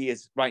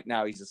 right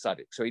now, he's a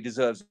tzaddik, so he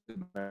deserves a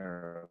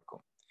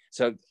miracle.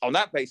 So on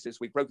that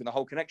basis, we've broken the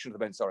whole connection to the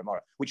Ben Sora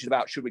Mora, which is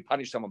about, should we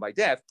punish someone by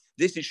death?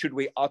 This is, should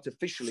we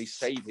artificially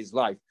save his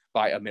life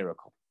by a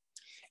miracle?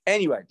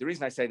 Anyway, the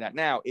reason I say that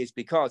now is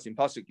because in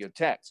Pasuk Yud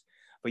Tet,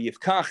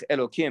 V'yivkach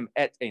Elokim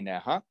et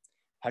eineha,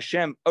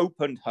 Hashem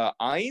opened her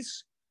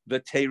eyes,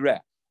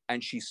 v'teireh,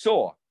 and she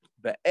saw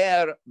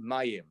be'er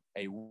mayim,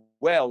 a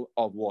well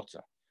of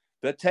water,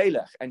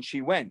 v'teilech, and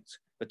she went,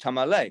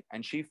 v'tamaleh,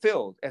 and she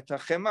filled et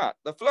hachemat,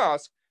 the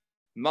flask,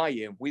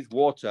 mayim, with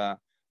water,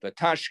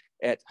 v'tashk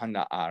et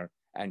hana'ar,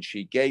 and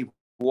she gave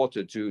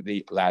water to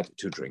the lad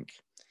to drink.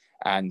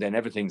 And then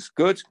everything's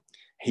good.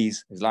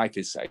 His life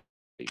is saved.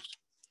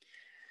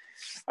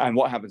 And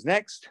what happens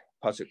next?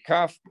 Pasuk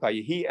Kaf,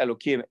 Vayihi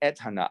Elokim et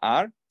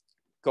hana'ar.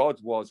 God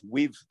was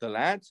with the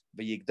lad,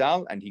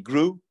 Vayigdal, and he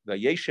grew,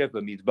 Vayeshev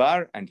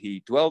b'midbar, and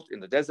he dwelt in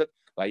the desert,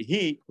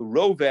 Vayihi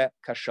Rove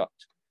Kashat.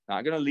 Now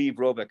I'm going to leave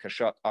Rove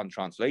Kashat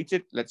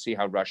untranslated. Let's see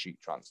how Rashi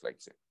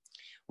translates it.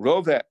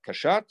 Rove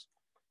Kashat,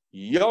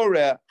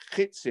 Yore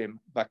Chitzim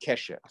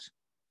Bakeshet.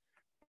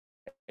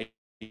 A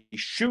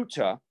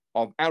shooter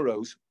of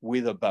arrows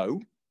with a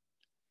bow.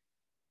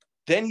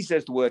 Then he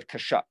says the word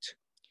Kashat.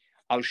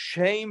 Al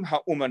Shem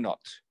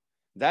ha'umanot.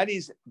 That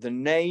is the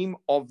name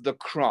of the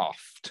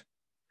craft.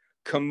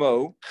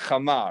 Kamo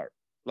chamar,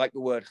 like the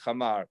word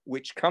chamar,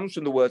 which comes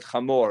from the word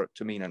chamor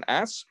to mean an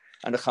ass,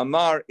 and a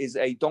chamar is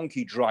a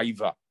donkey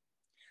driver.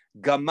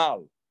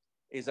 Gamal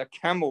is a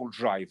camel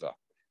driver.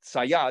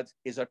 Sayad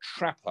is a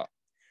trapper.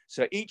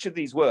 So each of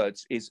these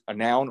words is a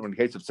noun, or in the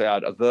case of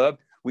sayad, a verb,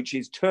 which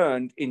is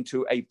turned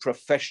into a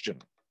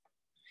profession.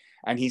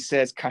 And he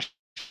says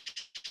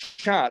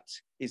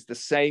kashat is the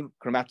same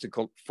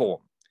grammatical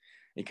form.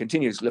 He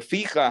continues,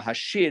 leficha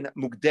hashin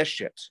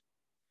mugdeshet,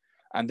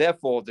 and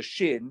therefore the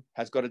shin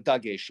has got a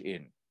dagesh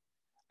in.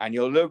 And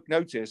you'll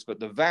notice that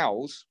the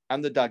vowels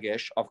and the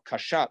dagesh of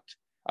kashat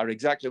are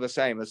exactly the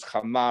same as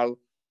chamar,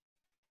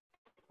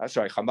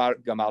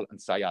 gamal, and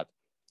sayad.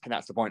 And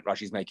that's the point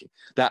Rashi's making.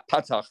 That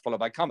patach followed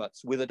by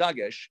kamatz with a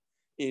dagesh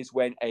is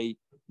when a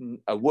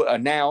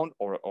noun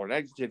or an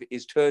adjective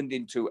is turned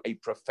into a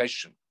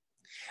profession.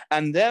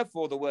 And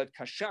therefore the word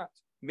kashat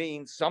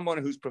means someone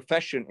whose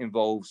profession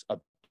involves a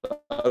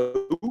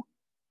bow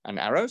and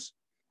arrows,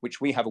 which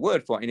we have a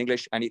word for in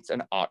English, and it's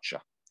an archer.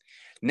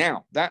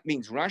 Now, that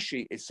means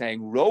Rashi is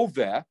saying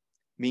rover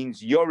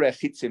means yoreh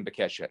chitzim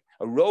bekeshet.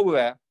 A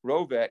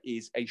rover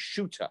is a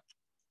shooter,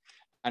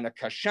 and a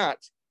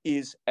kashat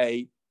is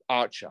a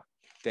archer.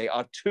 They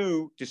are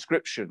two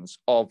descriptions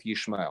of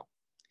Yishmael.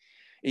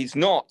 He's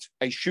not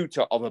a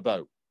shooter of a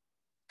bow,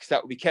 because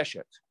that would be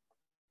keshet.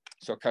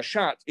 So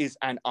kashat is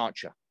an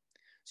archer.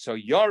 So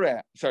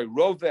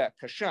rover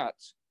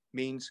kashat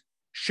means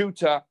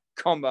shooter,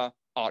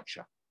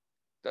 archer.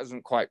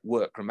 Doesn't quite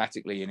work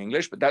grammatically in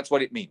English, but that's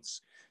what it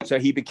means. So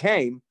he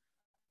became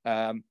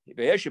he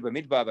became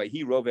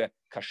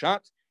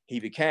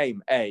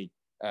a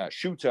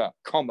shooter,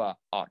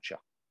 archer.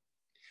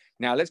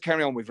 Now let's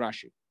carry on with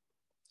Rashi.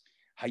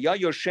 Haya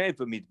yoshev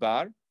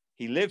b'midbar,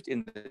 he lived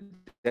in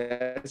the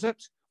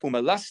desert,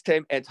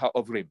 umalastem et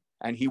ha'ovrim,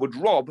 and he would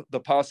rob the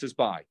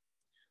passers-by.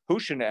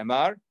 Hushan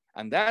emar,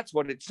 and that's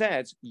what it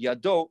says,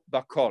 yado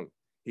bakol,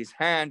 his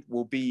hand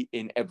will be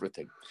in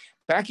everything.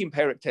 Back in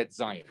Perek Tet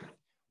Zayin,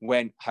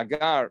 when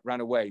Hagar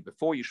ran away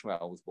before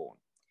Yishmael was born,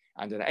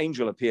 and an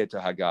angel appeared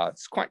to Hagar,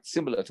 it's quite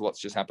similar to what's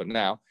just happened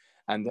now,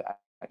 and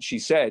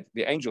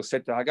the angel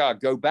said to Hagar,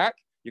 go back,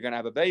 you're going to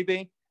have a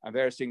baby, and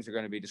various things are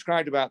going to be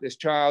described about this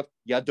child,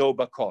 Yado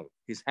Bakol,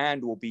 his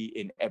hand will be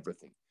in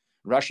everything.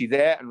 Rashi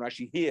there and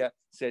Rashi here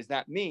says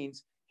that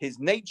means his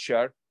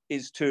nature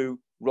is to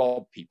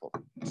rob people.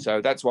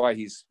 So that's why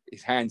his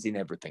hand's in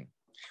everything.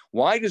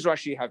 Why does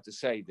Rashi have to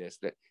say this,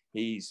 that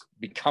he's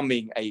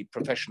becoming a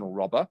professional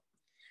robber?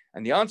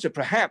 And the answer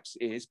perhaps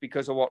is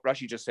because of what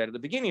Rashi just said at the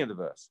beginning of the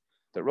verse,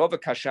 that rover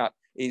kashat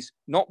is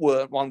not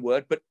one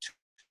word, but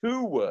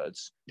two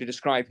words to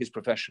describe his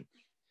profession.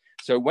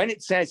 So when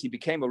it says he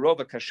became a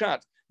rover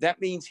kashat, that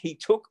means he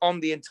took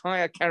on the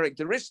entire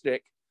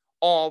characteristic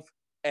of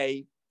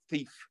a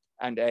thief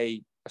and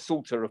a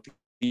assaulter of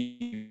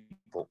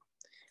people.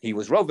 He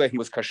was rover, he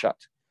was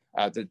kashat.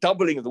 The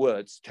doubling of the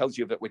words tells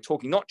you that we're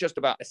talking not just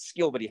about a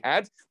skill that he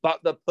had, but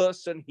the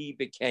person he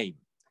became.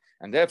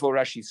 And therefore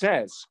Rashi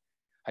says,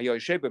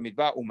 that's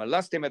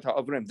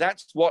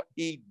what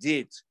he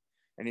did.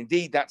 And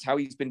indeed, that's how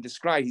he's been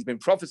described. He's been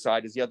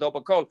prophesied as Yado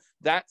Bakol.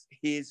 That's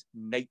his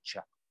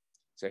nature.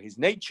 So his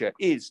nature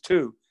is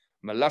to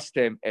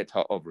malastem et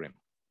ha'ovrim.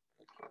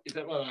 Is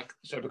that right?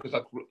 Sorry, because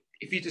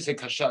if you just say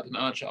kashat and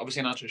archer, obviously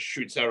an archer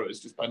shoots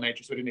arrows just by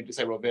nature, so we didn't need to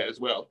say rover as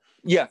well.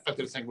 Yeah. I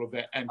was saying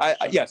rover and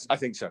yes, I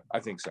think so.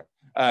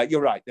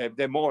 You're right.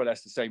 They're more or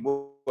less the same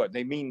word.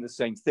 They mean the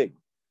same thing.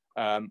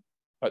 And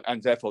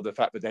therefore, the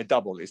fact that they're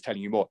double is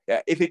telling you more.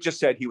 If it just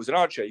said he was an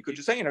archer, you could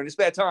just say, in his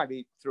spare time,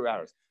 he threw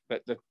arrows.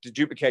 But the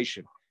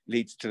duplication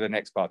leads to the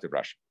next part of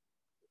Rashi.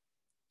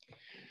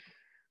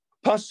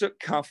 Pasuk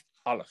Kaf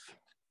Aleph.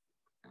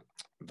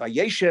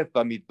 Vayeshev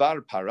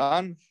b'midbar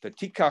Paran,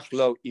 v'tikach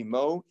lo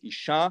imo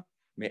isha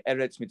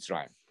me'eretz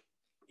Mitzrayim.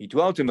 He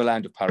dwelt in the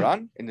land of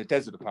Paran, in the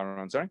desert of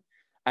Paran,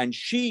 and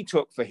she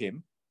took for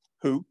him,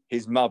 who?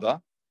 His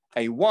mother,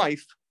 a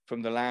wife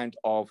from the land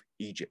of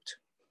Egypt.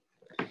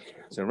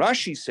 So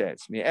Rashi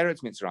says,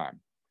 me'eretz Mitzrayim,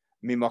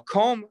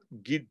 mimakom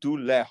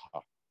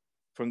giduleha,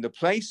 from the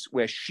place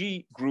where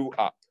she grew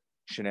up.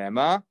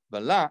 Shneema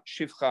v'la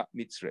shivcha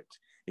mitzrit.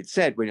 It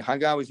said when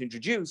Hagar was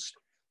introduced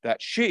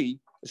that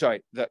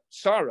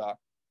Sarah,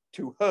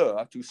 to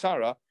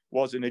Sarah,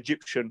 was an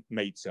Egyptian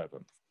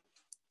maidservant.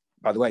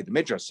 By the way, the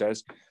Midrash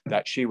says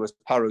that she was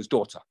Paro's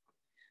daughter.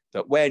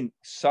 That when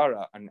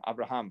Sarah and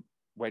Abraham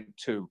went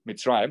to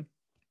Mitzrayim,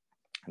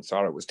 and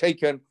Sarah was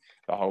taken,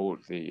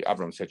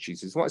 Abraham said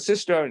she's his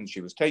sister, and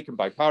she was taken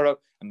by Paro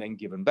and then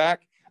given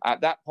back.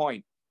 At that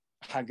point,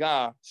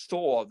 Hagar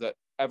saw that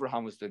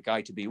Abraham was the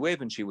guy to be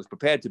with, and she was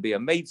prepared to be a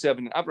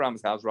maidservant in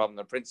Abraham's house rather than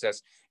a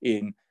princess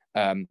in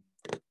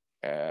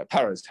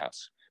Paro's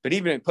house. But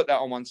even if we put that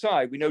on one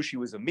side, we know she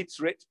was a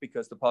mitzrit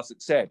because the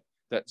pasuk said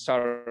that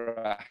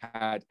Sarah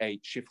had a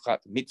shifchat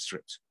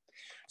mitzrit.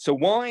 So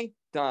why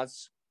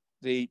does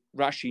the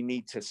Rashi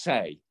need to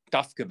say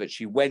dafka that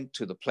she went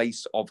to the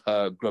place of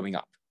her growing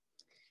up?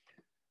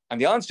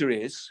 And the answer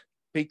is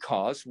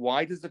because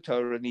why does the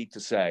Torah need to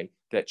say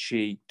that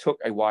she took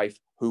a wife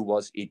who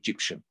was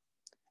Egyptian?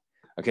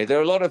 Okay, there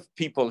are a lot of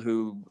people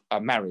who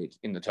are married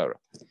in the Torah.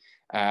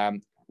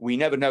 We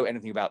never know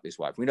anything about this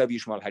wife. We know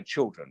Yishmael had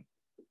children,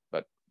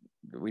 but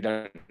we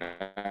don't know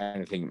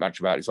anything much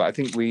about his wife. I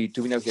think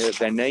do we know here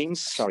their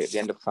names? Sorry, at the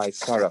end of Chai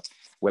Sarah,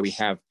 where we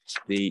have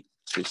the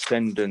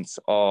descendants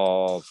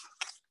of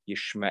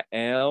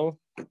Yishmael.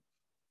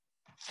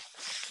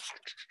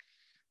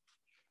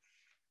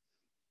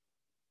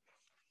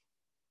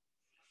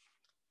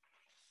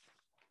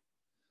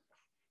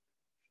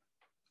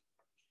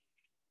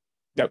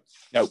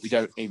 No, we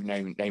don't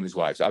even name his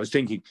wives. I was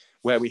thinking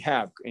where we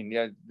have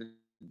in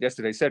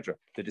yesterday's Sedra,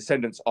 the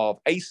descendants of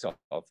Esau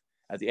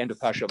at the end of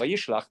Pasha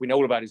Vayishlach, we know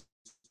all about his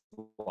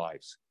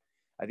wives.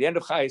 At the end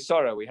of Chai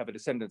Sarah, we have a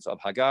descendants of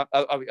Hagar,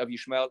 of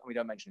Yishmael, and we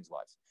don't mention his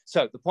wives.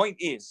 So the point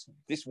is,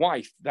 this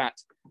wife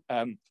that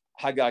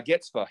Hagar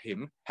gets for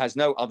him has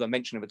no other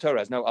mention of the Torah,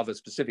 has no other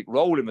specific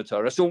role in the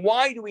Torah. So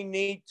why do we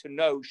need to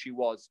know she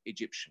was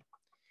Egyptian?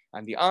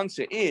 And the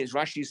answer is,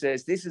 Rashi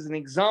says, this is an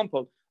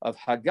example of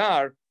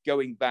Hagar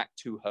going back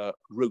to her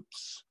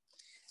roots.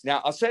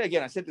 Now, I'll say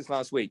again, I said this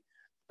last week,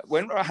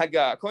 when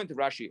Hagar, according to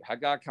Rashi,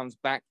 Hagar comes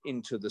back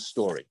into the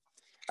story.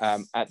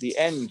 At the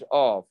end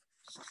of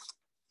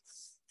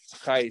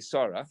Chai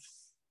Sarah,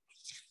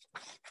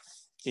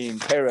 in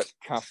Perek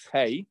Kaf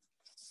Hey,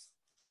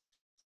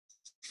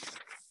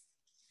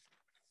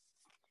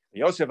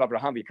 Yosef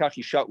Abraham Yikach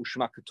Isha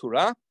Ushma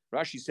Keturah,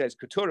 Rashi says,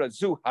 Keturah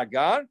zu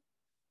Hagar,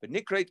 but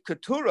Nikret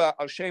Keturah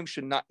al Shem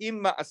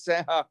Shenaim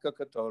Ma'aseha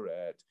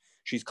Kekatoret.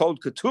 She's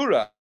called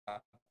Keturah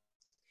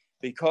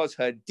because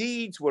her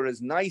deeds were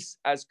as nice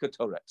as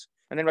Ketoret.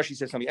 And then Rashi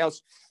says something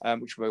else,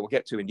 which we will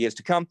get to in years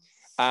to come,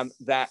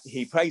 that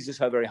he praises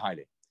her very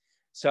highly.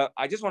 So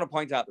I just want to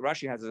point out that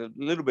Rashi has a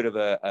little bit of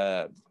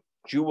a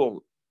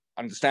dual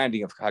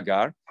understanding of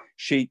Hagar.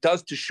 She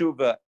does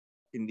teshuvah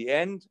in the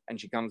end, and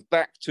she comes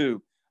back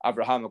to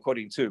Abraham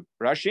according to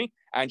Rashi,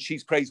 and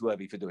she's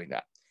praiseworthy for doing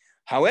that.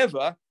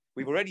 However,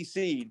 we've already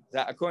seen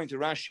that according to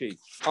Rashi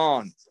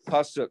on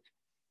Pasuk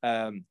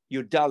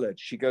Yudalad,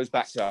 she goes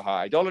back to her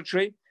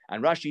idolatry,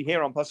 and Rashi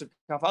here on Pasuk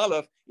Kaf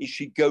Aleph is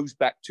she goes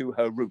back to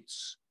her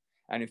roots.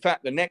 And in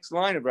fact, the next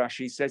line of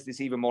Rashi says this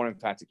even more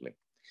emphatically.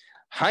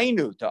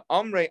 Hainu ta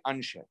amre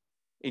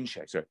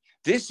inshe. Sorry,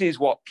 this is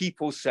what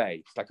people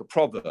say. It's like a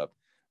proverb.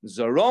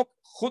 Zarok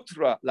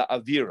chutra la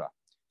avira.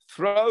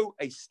 Throw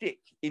a stick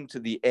into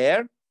the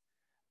air.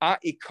 A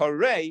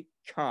ikare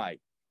kai.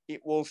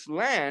 It will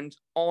land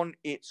on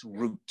its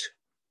root.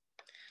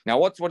 Now,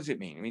 what does it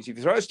mean? It means if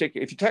you throw a stick,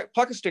 if you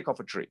pluck a stick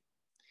off a tree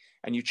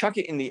and you chuck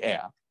it in the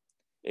air,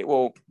 it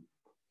will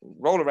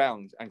roll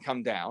around and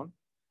come down,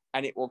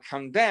 and it will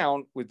come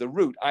down with the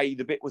root, i.e.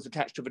 the bit was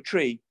attached to the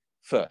tree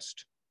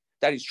first.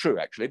 That is true,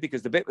 actually,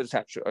 because the bit that's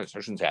attached to, I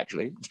shouldn't say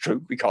actually, it's true,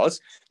 because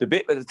the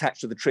bit that's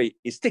attached to the tree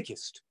is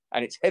thickest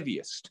and it's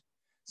heaviest.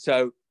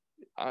 So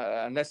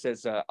unless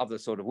there's other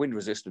sort of wind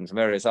resistance and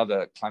various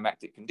other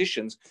climatic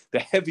conditions, the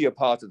heavier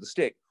part of the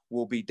stick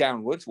will be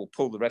downwards, will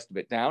pull the rest of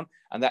it down,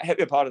 and that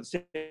heavier part of the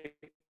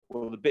stick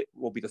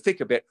will be the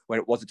thicker bit when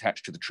it was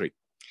attached to the tree.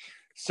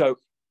 So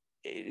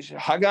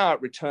Hagar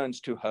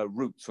returns to her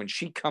roots. When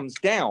she comes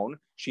down,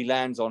 she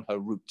lands on her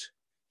root.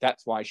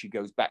 That's why she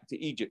goes back to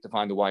Egypt to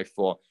find a wife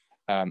for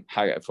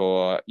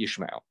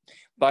Ishmael.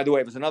 By the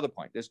way, there's another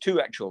point. There's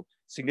two actual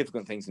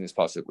significant things in this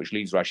passage which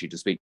leads Rashi to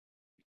speak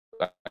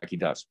like he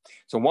does.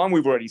 So one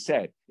we've already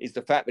said is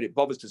the fact that it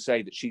bothers to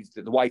say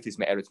that the wife is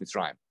Me'eretz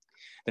Mitzrayim.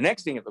 The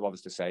next thing it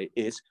bothers to say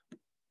is,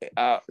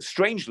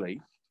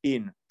 strangely,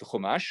 in the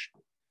Chumash,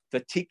 the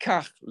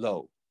Tikach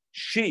Lo,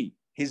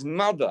 his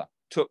mother,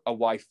 took a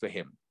wife for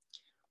him.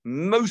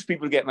 Most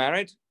people who get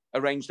married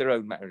arrange their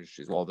own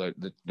marriages, while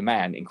the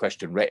man in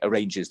question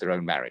arranges their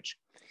own marriage.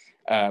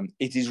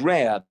 It is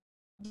rare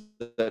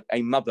that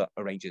a mother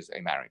arranges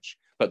a marriage.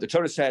 But the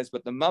Torah says,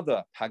 but the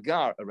mother,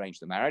 Hagar,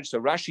 arranged the marriage. So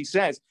Rashi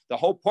says, the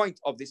whole point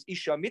of this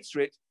Isha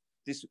Mitzrit,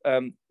 this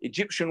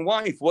Egyptian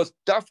wife, was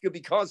dafka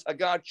because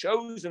Hagar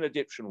chose an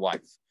Egyptian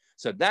wife.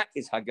 So that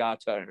is Hagar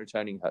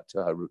returning her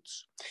to her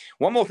roots.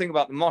 One more thing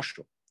about the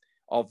moshel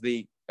of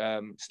the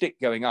stick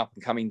going up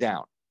and coming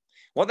down.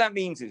 What that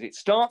means is it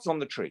starts on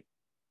the tree.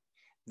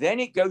 Then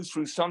it goes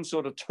through some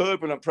sort of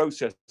turbulent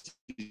process.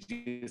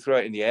 You throw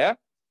it in the air.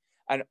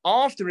 And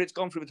after it's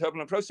gone through the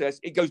turbulent process,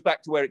 it goes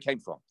back to where it came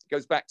from. It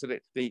goes back to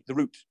the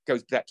root,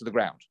 goes back to the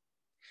ground.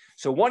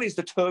 So what is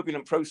the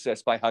turbulent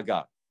process by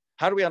Hagar?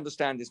 How do we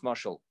understand this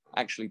moshel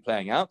actually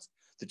playing out?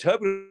 The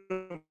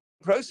turbulent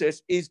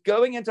process is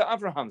going into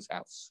Abraham's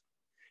house.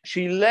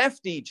 She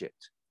left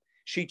Egypt.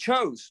 She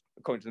chose,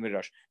 according to the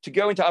Midrash, to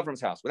go into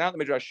Abraham's house. Without the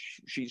Midrash,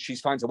 she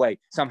finds a way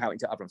somehow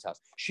into Abraham's house.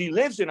 She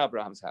lives in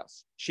Abraham's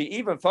house. She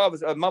even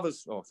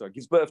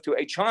gives birth to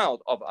a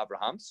child of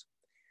Abraham's.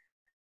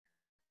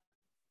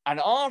 And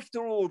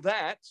after all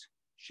that,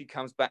 she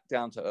comes back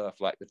down to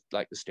earth like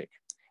the stick.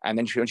 And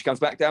then when she comes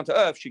back down to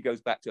earth, she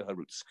goes back to her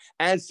roots,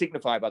 as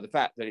signified by the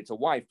fact that it's a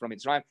wife from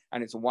Mitzrayim,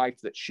 and it's a wife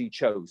that she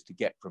chose to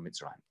get from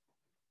Mitzrayim.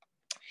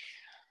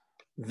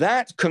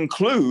 That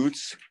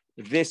concludes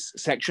this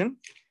section.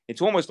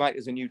 It's almost like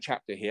there's a new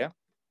chapter here.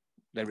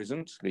 There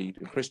isn't. The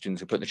Christians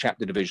who put the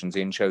chapter divisions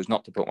in chose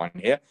not to put one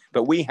here.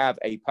 But we have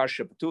a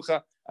Parsha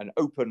Petucha, an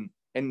open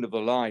end of the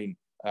line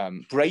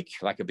break,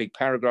 like a big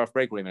paragraph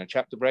break or even a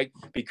chapter break,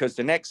 because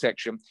the next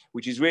section,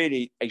 which is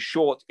really a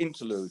short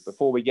interlude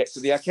before we get to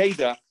the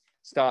Akedah,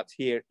 starts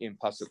here in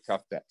Pasuk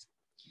Kaf Bet.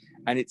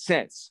 And it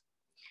says,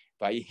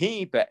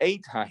 Vayihi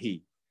be'eit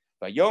hahi,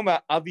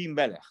 vayoma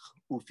Avimelech,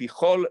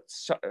 ufichol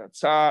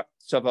tsar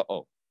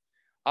tzava'o.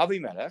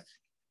 Avimelech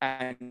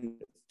and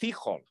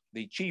Fichol,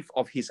 the chief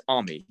of his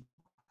army,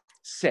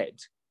 said,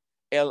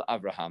 El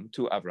Abraham,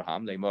 to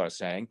Abraham, Lemor,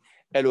 saying,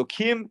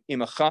 Elokim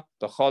imacha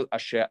b'chol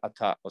asher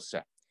ata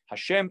oseh.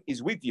 Hashem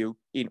is with you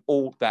in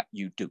all that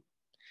you do.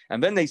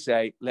 And then they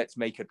say, let's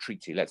make a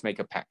treaty, let's make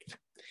a pact.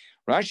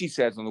 Rashi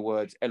says on the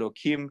words,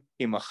 Elokim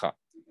imacha,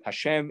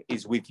 Hashem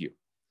is with you.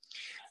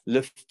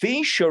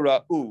 Lefi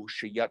shara'u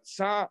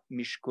sheyatza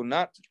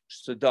mishkunat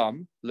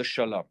Sodom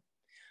l'shalom.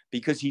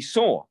 Because he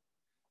saw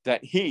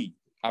that he,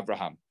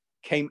 Abraham,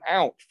 came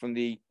out from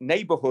the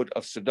neighborhood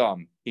of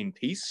Sodom in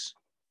peace.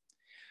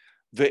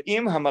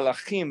 Ve'im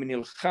hamalachim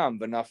nilcham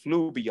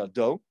v'naflu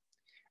biyado,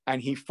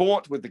 and he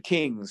fought with the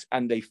kings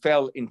and they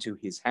fell into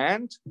his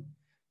hand.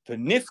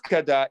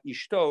 V'nifkada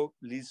ishto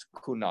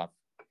lizkunav,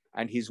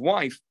 and his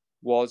wife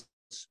was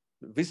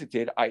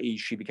visited, i.e.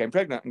 she became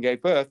pregnant and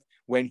gave birth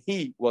when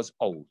he was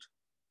old.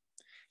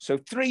 So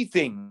three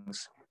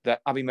things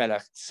that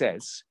Abimelech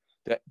says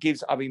that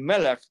gives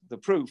Abimelech the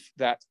proof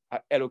that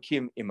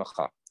Elokim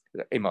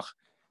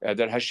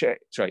that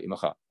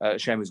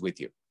Hashem is with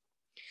you.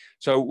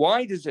 So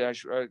what does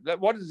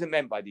it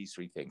mean by these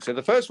three things? So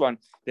the first one,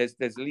 there's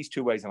at least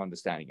two ways of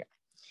understanding it.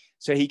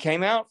 So he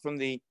came out from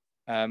the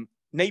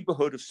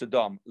neighborhood of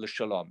Sodom,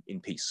 l'shalom,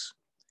 in peace.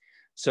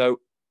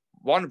 So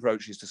one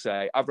approach is to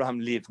say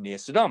Abraham lived near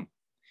Sodom.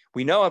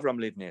 We know Abraham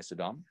lived near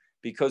Sodom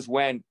because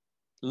when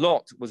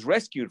Lot was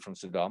rescued from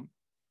Sodom,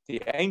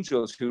 the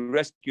angels who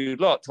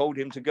rescued Lot told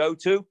him to go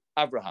to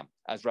Abraham,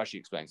 as Rashi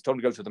explains. Told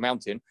him to go to the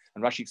mountain,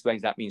 and Rashi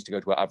explains that means to go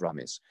to where Abraham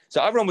is.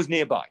 So Abraham was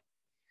nearby.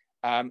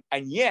 And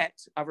yet,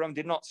 Abraham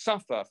did not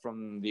suffer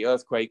from the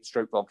earthquake,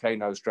 stroke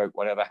volcano, stroke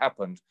whatever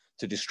happened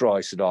to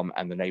destroy Sodom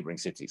and the neighboring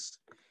cities.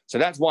 So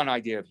that's one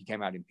idea of he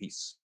came out in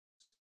peace.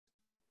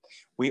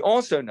 We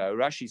also know,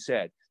 Rashi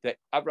said, that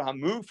Abraham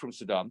moved from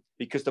Sodom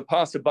because the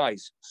passers-by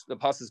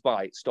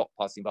stopped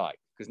passing by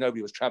because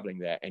nobody was traveling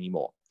there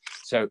anymore.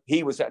 So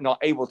he was not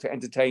able to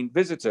entertain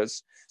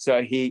visitors,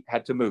 so he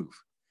had to move.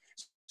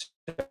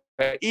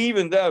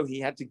 Even though he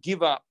had to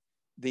give up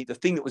the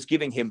thing that was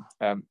giving him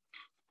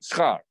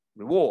schar,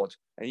 reward,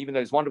 and even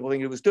though this wonderful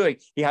thing he was doing,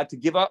 he had to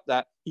give up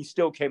that, he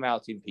still came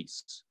out in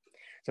peace.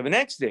 So the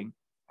next thing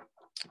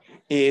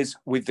is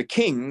with the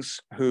kings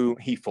who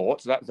he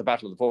fought. So that was the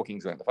battle of the four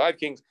kings and the five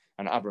kings,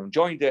 and Abraham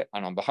joined it,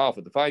 and on behalf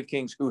of the five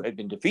kings who had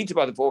been defeated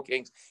by the four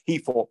kings, he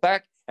fought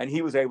back, and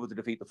he was able to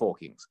defeat the four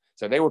kings.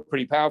 So they were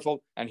pretty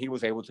powerful, and he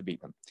was able to beat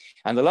them.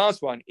 And the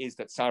last one is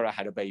that Sarah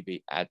had a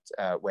baby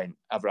when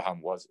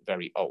Abraham was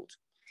very old.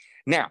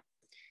 Now,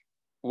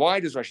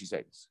 why does Rashi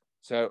say this?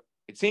 So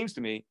it seems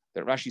to me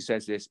that Rashi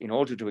says this in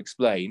order to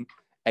explain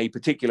a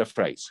particular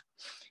phrase.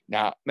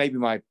 Now, maybe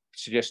my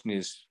suggestion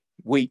is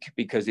weak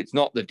because it's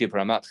not the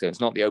Dibra Matcha, it's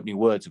not the opening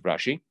words of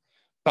Rashi,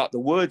 but the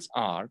words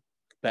are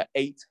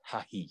Ba'eit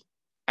Hahi,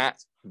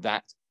 at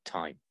that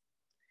time.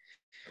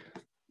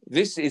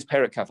 this is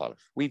Perek Kaf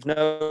Aleph. We've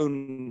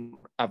known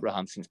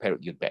Abraham since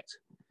Perek Yud Bet,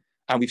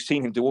 and we've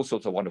seen him do all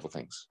sorts of wonderful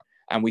things.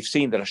 And we've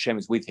seen that Hashem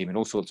is with him in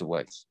all sorts of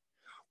ways.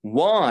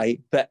 Why,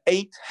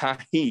 Be'et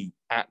Hahi,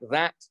 at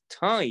that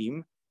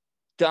time,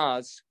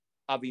 does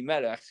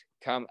Abimelech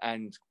come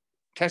and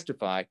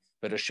testify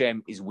that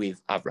Hashem is with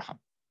Abraham?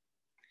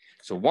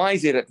 So why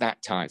is it at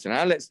that time? So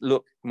now let's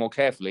look more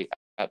carefully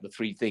at the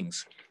three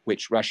things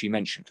which Rashi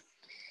mentioned.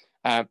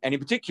 And in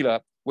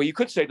particular, well, you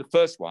could say the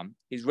first one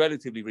is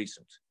relatively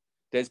recent.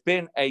 There's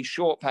been a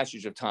short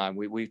passage of time.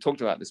 We've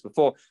talked about this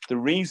before. The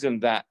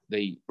reason that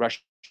the Rashi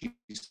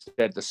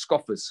said the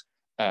scoffers,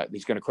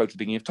 he's going to quote the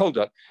beginning of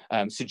Tolda,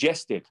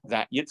 suggested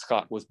that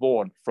Yitzchak was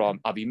born from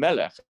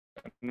Abimelech,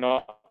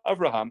 not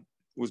Abraham,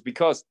 was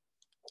because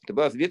the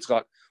birth of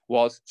Yitzchak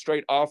was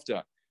straight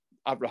after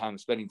Abraham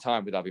spending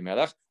time with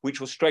Abimelech,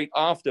 which was straight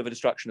after the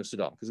destruction of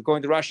Sodom. Because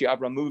according to Rashi,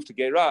 Abraham moved to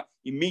Gerar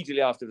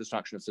immediately after the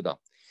destruction of Sodom.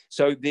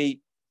 So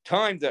the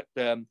time that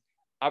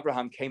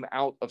Abraham came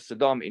out of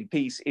Sodom in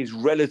peace is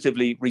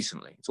relatively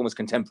recently. It's almost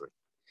contemporary.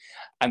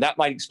 And that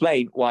might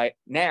explain why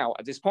now,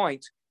 at this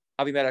point,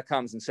 Abimelech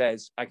comes and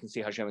says, I can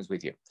see Hashem is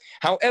with you.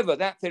 However,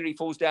 that theory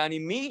falls down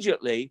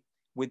immediately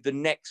with the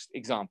next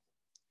example.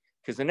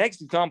 Because the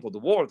next example, the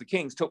War of the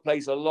Kings, took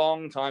place a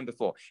long time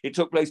before. It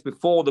took place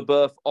before the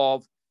birth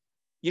of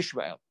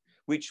Yishmael,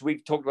 which we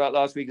talked about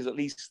last week as at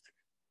least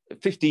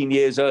 15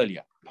 years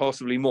earlier,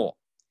 possibly more.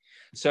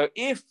 So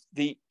if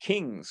the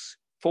kings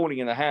falling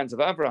in the hands of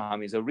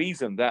Abraham is a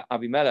reason that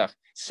Abimelech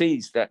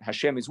sees that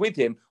Hashem is with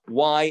him,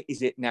 why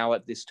is it now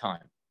at this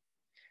time?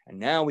 And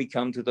now we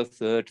come to the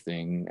third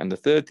thing, and the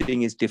third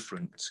thing is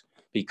different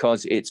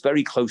because it's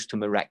very close to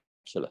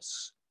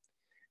miraculous.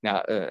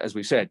 Now, as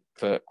we've said,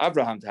 for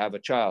Abraham to have a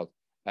child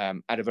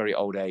at a very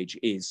old age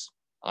is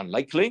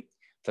unlikely.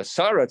 For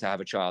Sarah to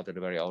have a child at a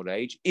very old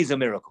age is a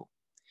miracle.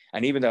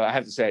 And even though I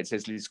have to say it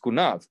says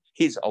Lizkunav,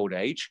 his old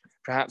age,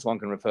 perhaps one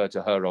can refer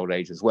to her old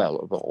age as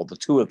well, or the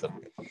two of them.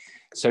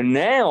 So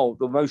now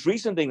the most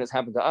recent thing that's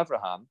happened to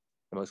Abraham,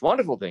 the most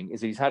wonderful thing, is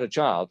he's had a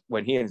child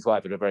when he and his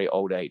wife are at a very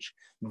old age.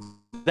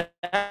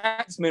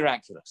 That's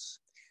miraculous.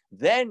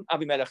 Then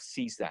Abimelech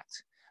sees that.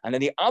 And then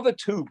the other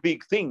two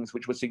big things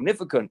which were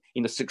significant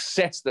in the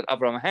success that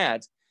Abraham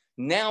had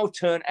now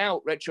turn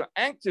out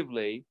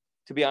retroactively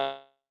to be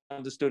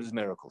understood as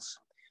miracles,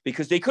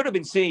 because they could have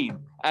been seen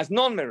as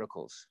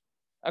non-miracles.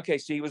 Okay,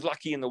 so he was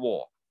lucky in the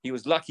war. He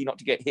was lucky not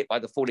to get hit by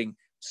the falling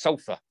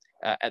sulfur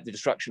at the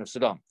destruction of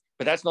Saddam.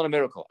 But that's not a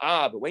miracle.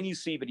 But when you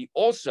see that he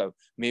also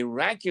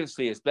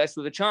miraculously is blessed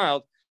with a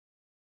child,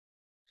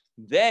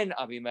 then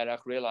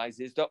Abimelech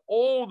realizes that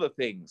all the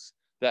things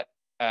that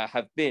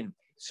have been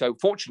so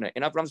fortunate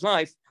in Abraham's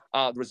life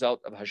are the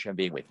result of Hashem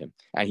being with him.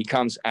 And he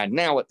comes and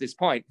now at this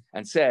point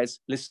and says,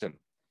 listen.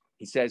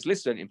 He says,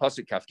 listen, in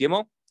Pasuk Kaf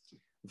Gimel,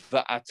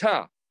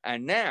 Va'ata,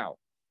 and now,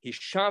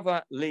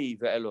 Hishava li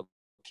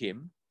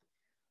ve'elokim,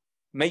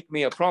 make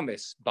me a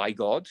promise by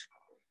God,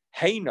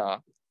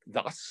 Heina,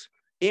 thus,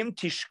 im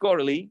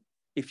tishkorli,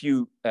 if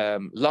you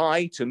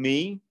lie to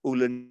me,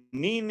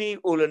 ulanini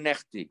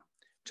ulanechti,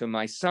 to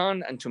my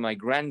son and to my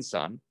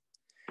grandson,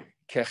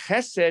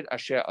 kechesed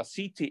asher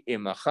asiti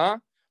imacha,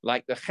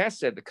 like the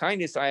chesed, the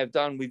kindness I have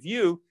done with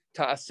you,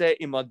 ta'aseh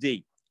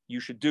imadi, you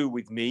should do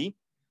with me,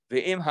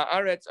 ve'im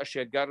haaretz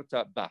asher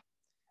garta ba,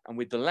 and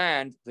with the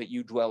land that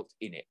you dwelt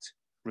in it,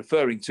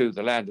 referring to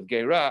the land of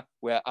Gerar,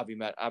 where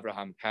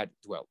Abraham had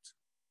dwelt.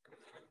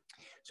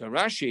 So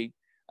Rashi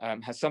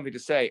has something to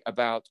say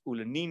about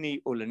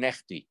ulanini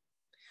ulanechti.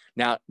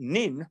 Now,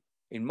 nin,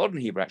 in modern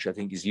Hebrew, actually, I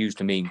think is used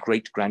to mean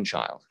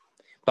great-grandchild,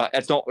 but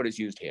that's not what it's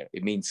used here.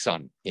 It means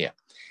son here.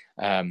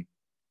 And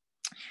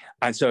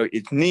so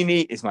it's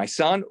nini is my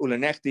son,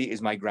 ulanechti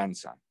is my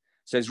grandson.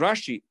 Says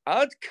Rashi,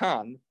 ad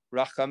kan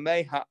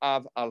rachamei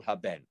ha'av al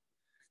haben.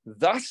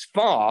 Thus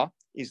far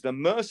is the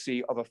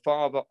mercy of a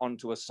father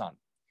onto a son.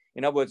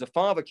 In other words, a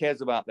father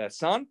cares about their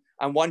son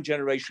and one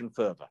generation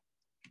further.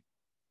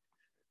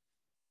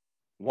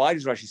 Why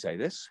does Rashi say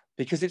this?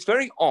 Because it's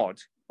very odd.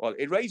 Well,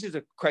 it raises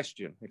a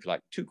question, if you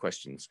like, two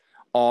questions,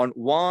 on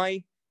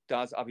why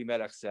does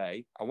Abimelech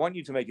say, I want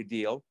you to make a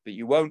deal that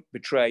you won't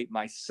betray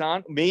my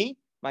son, me,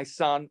 my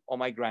son, or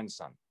my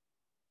grandson.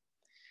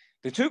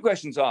 The two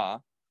questions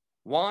are,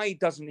 why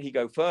doesn't he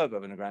go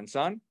further than a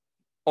grandson?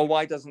 Or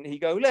why doesn't he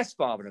go less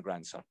far than a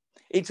grandson?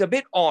 It's a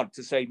bit odd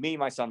to say me,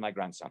 my son, my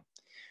grandson.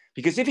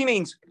 Because if he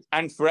means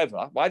and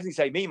forever, why doesn't he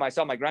say me, my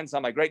son, my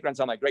grandson, my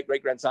great-grandson, my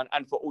great-great-grandson,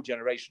 and for all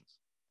generations?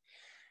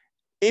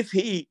 If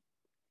he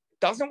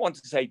doesn't want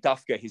to say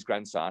Dafka, his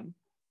grandson,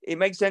 it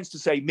makes sense to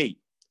say me,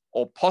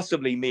 or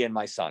possibly me and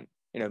my son,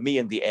 me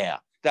and the heir.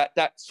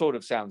 That sort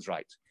of sounds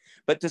right.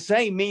 But to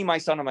say me, my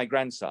son, and my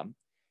grandson,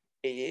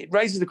 it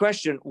raises the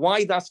question,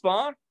 why thus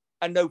far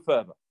and no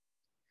further?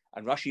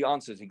 And Rashi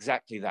answers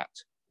exactly that.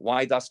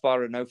 Why thus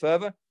far and no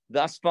further?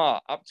 Thus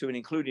far, up to and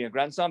including a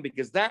grandson,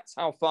 because that's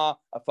how far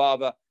a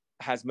father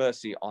has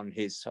mercy on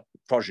his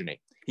progeny.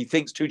 He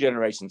thinks 2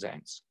 generations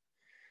hence.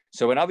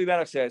 So when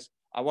Abimelech says,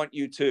 I want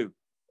you to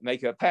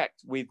make a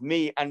pact with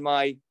me and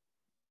my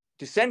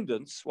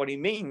descendants, what he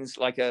means,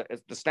 like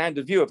the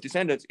standard view of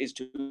descendants, is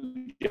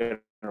 2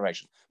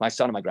 generations, my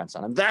son and my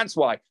grandson. And that's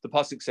why the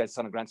pasuk says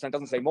son and grandson. It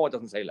doesn't say more, it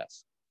doesn't say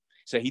less.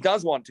 So he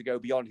does want to go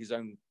beyond his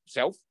own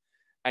self,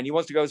 and he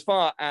wants to go as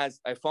far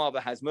as a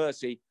father has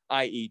mercy,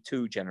 i.e.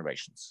 2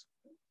 generations.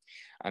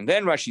 And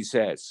then Rashi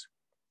says,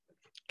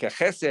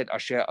 Kechesed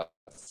asher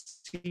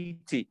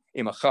asiti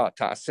imacha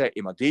ta'aseh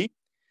imadi,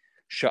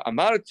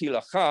 she'amarti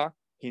lacha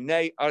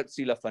hinei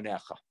artzi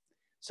lafanecha.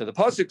 So the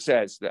pasuk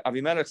says that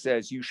Avimelech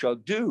says, you shall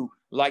do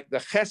like the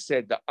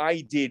chesed that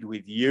I did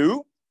with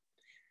you.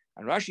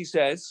 And Rashi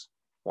says,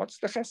 what's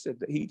the chesed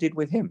that he did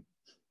with him?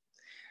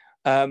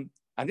 And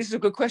this is a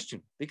good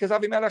question, because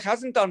Avimelech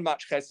hasn't done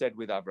much chesed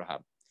with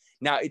Abraham.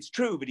 Now, it's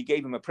true that he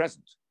gave him a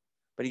present,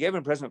 but he gave him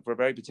a present for a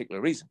very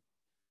particular reason.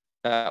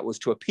 That was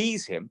to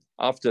appease him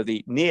after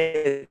the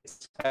near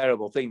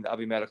terrible thing that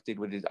Avimelech did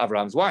with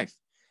Abraham's wife.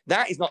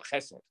 That is not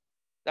chesed.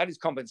 That is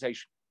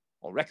compensation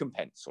or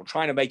recompense or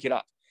trying to make it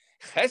up.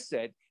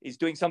 Chesed is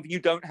doing something you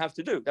don't have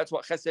to do. That's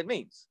what chesed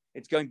means.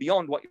 It's going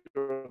beyond what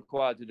you're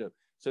required to do.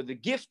 So the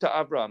gift to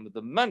Abraham,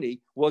 the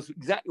money, was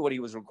exactly what he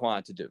was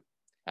required to do.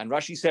 And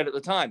Rashi said at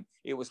the time,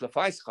 it was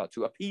lefaischa,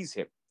 to appease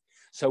him.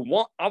 So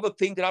what other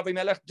thing did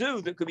Avimelech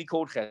do that could be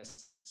called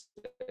chesed?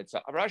 So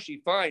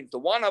Rashi finds the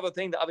one other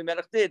thing that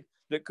Avimelech did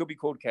that could be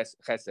called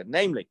chesed.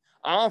 Namely,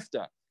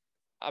 after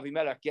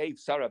Avimelech gave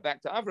Sarah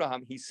back to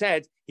Abraham, he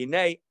said,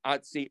 Hinei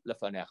atzi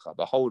lefanecha,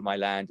 behold, my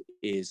land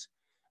is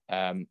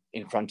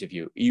in front of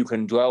you. You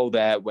can dwell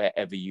there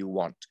wherever you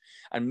want.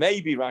 And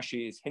maybe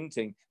Rashi is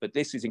hinting that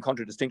this is in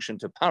contradistinction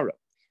to Paro.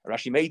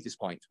 Rashi made this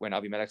point when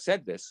Avimelech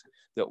said this,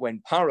 that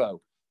when Paro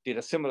did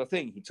a similar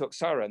thing, he took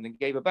Sarah and then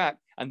gave her back,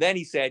 and then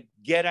he said,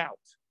 get out.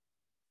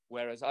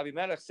 Whereas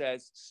Avimelech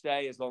says,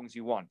 stay as long as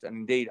you want. And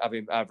indeed,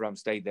 Abraham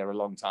stayed there a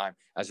long time,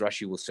 as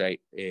Rashi will say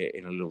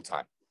in a little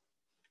time.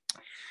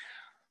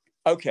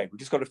 Okay, we've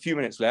just got a few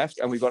minutes left,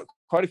 and we've got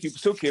quite a few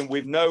psukim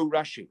with no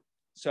Rashi.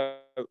 So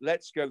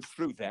let's go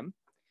through them.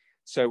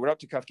 So we're up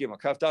to Kaf Gimel,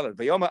 Kaf Daled.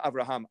 Vayoma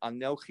Abraham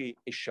Anelchi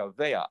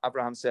Ishavea.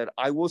 Abraham said,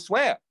 I will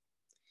swear.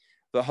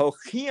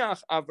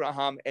 V'hochiach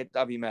Abraham et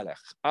Avimelech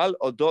al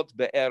odot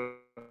be'er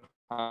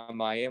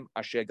hamayim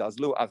asher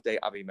gazlu avdei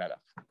Avimelech.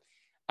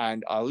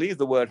 And I'll leave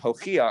the word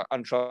hochiach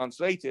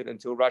untranslated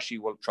until Rashi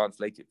will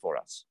translate it for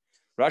us.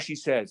 Rashi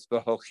says,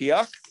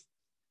 v'hochiach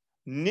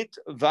nit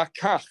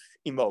vakach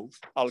imo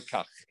al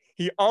kach.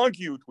 He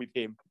argued with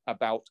him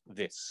about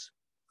this.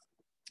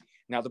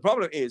 Now, the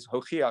problem is,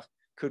 hochiach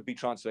could be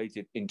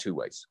translated in 2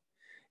 ways.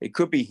 It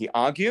could be he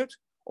argued,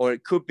 or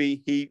it could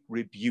be he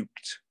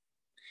rebuked.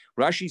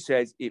 Rashi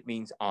says it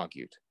means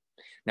argued.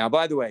 Now,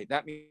 by the way,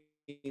 that means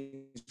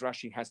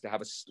Rashi has to have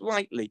a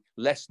slightly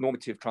less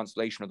normative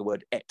translation of the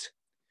word et.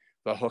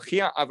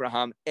 V'hochiach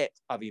Abraham et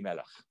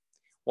Avimelech.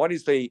 What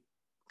is the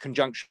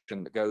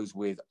conjunction that goes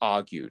with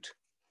argued?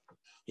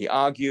 He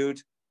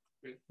argued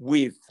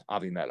with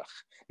Avimelech.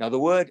 Now, the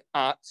word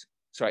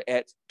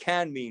et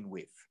can mean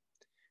with.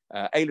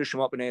 Elu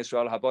Shemot Bnei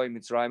Yisrael Haboim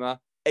Mitzrayma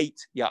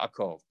ate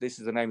Yaakov. This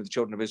is the name of the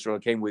children of Israel who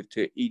came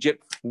to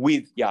Egypt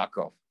with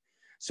Yaakov.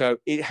 So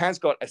it has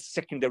got a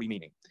secondary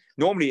meaning.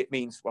 Normally it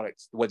means, well,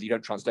 it's whether you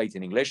don't translate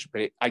in English,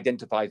 but it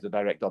identifies the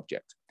direct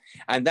object.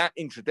 And that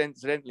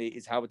incidentally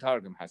is how the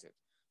Targum has it.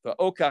 For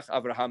Okach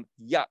Avraham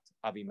Yat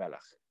Avimelech.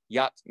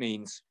 Yat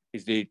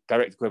is the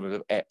direct equivalent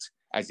of et,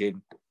 as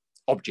in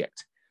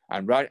object.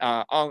 And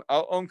our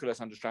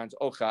Onkelos understands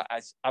Ocha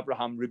as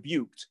Abraham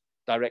rebuked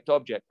direct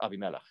object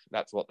Avimelech.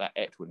 That's what that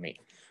et would mean.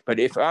 But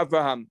if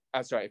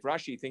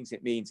Rashi thinks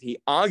it means he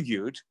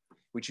argued,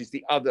 which is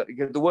the other,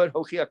 the word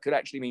hochiach could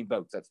actually mean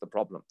both. That's the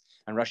problem.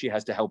 And Rashi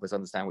has to help us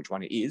understand which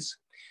one it is.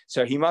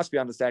 So he must be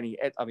understanding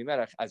et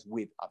Avimelech as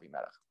with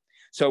Avimelech.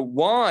 So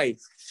why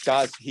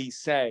does he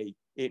say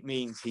it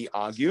means he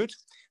argued?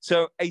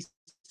 So a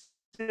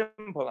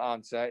simple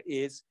answer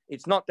is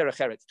it's not derech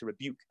eretz to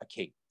rebuke a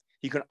king.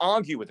 He can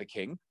argue with a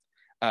king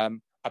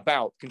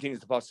about, continues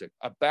the pasuk,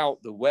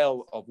 about the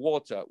well of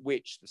water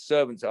which the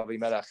servants of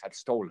Avimelech had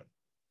stolen.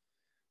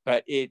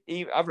 But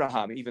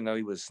Abraham, even though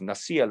he was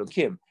Nasi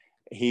Elokim,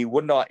 it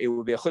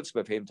would be a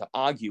chutzpah for him to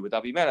argue with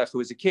Avimelech,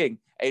 who is a king,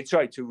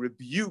 to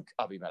rebuke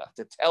Avimelech,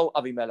 to tell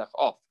Avimelech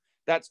off.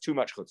 That's too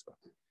much chutzpah.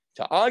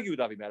 To argue with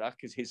Avimelech,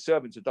 because his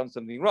servants have done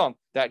something wrong,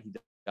 that he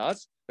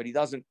does, but he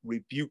doesn't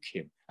rebuke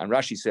him. And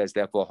Rashi says,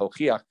 therefore,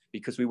 hochiach,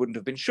 because we wouldn't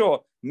have been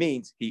sure,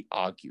 means he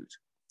argued.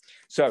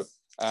 So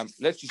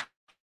let's just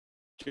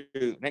do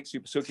the next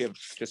few pasukim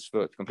just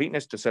for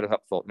completeness to set it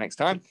up for next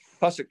time.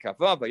 Pasuk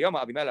Kavah,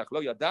 Vayoma Avimelech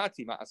lo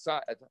yadati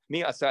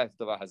mi asa et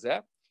davar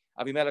hazeh.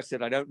 Avimelech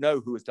said, I don't know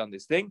who has done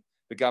this thing.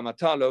 V'gam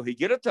ata lo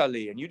higirata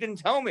li, and you didn't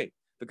tell me.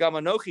 V'gam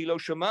anochi lo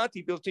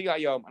shamati bilti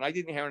hayom, and I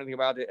didn't hear anything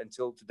about it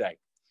until today.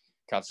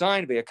 Kav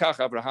zayin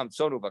v'yakach Abraham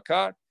tzonu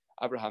bakar.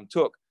 Abraham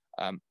took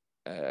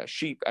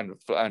sheep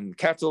and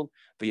cattle.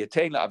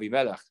 V'yatein la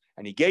Avimelech,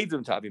 and he gave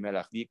them to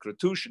Avimelech.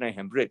 V'yikratu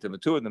shneihem brit, and the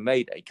two of them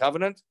made a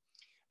covenant.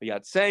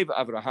 V'yatsev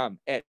Abraham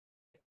et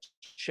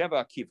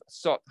sheva kiv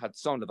sot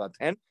hadson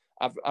levaten.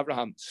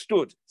 Abraham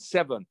stood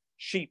 7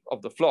 sheep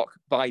of the flock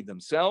by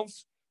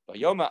themselves.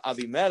 Vayoma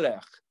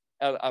Avimelech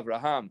el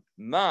Avraham,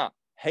 ma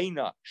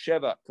heina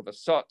sheva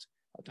kavasot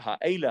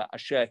ha'ela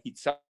asher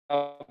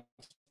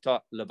hitzavta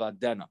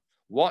levadena.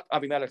 What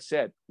Avimelech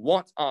said,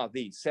 what are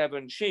these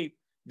 7 sheep?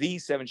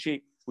 These 7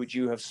 sheep which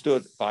you have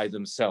stood by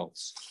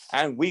themselves.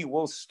 And we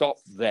will stop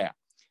there,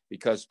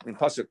 because in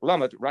Pasuk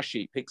Lamed,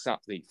 Rashi picks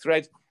up the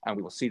thread, and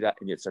we will see that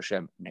in Yetz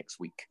Hashem next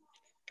week.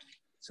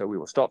 So we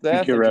will stop there.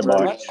 Thank you, Rabbi.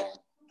 Very much.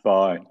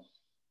 Bye.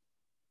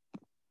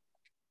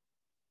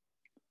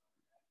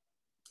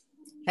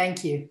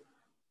 Thank you.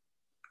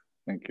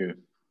 Thank you.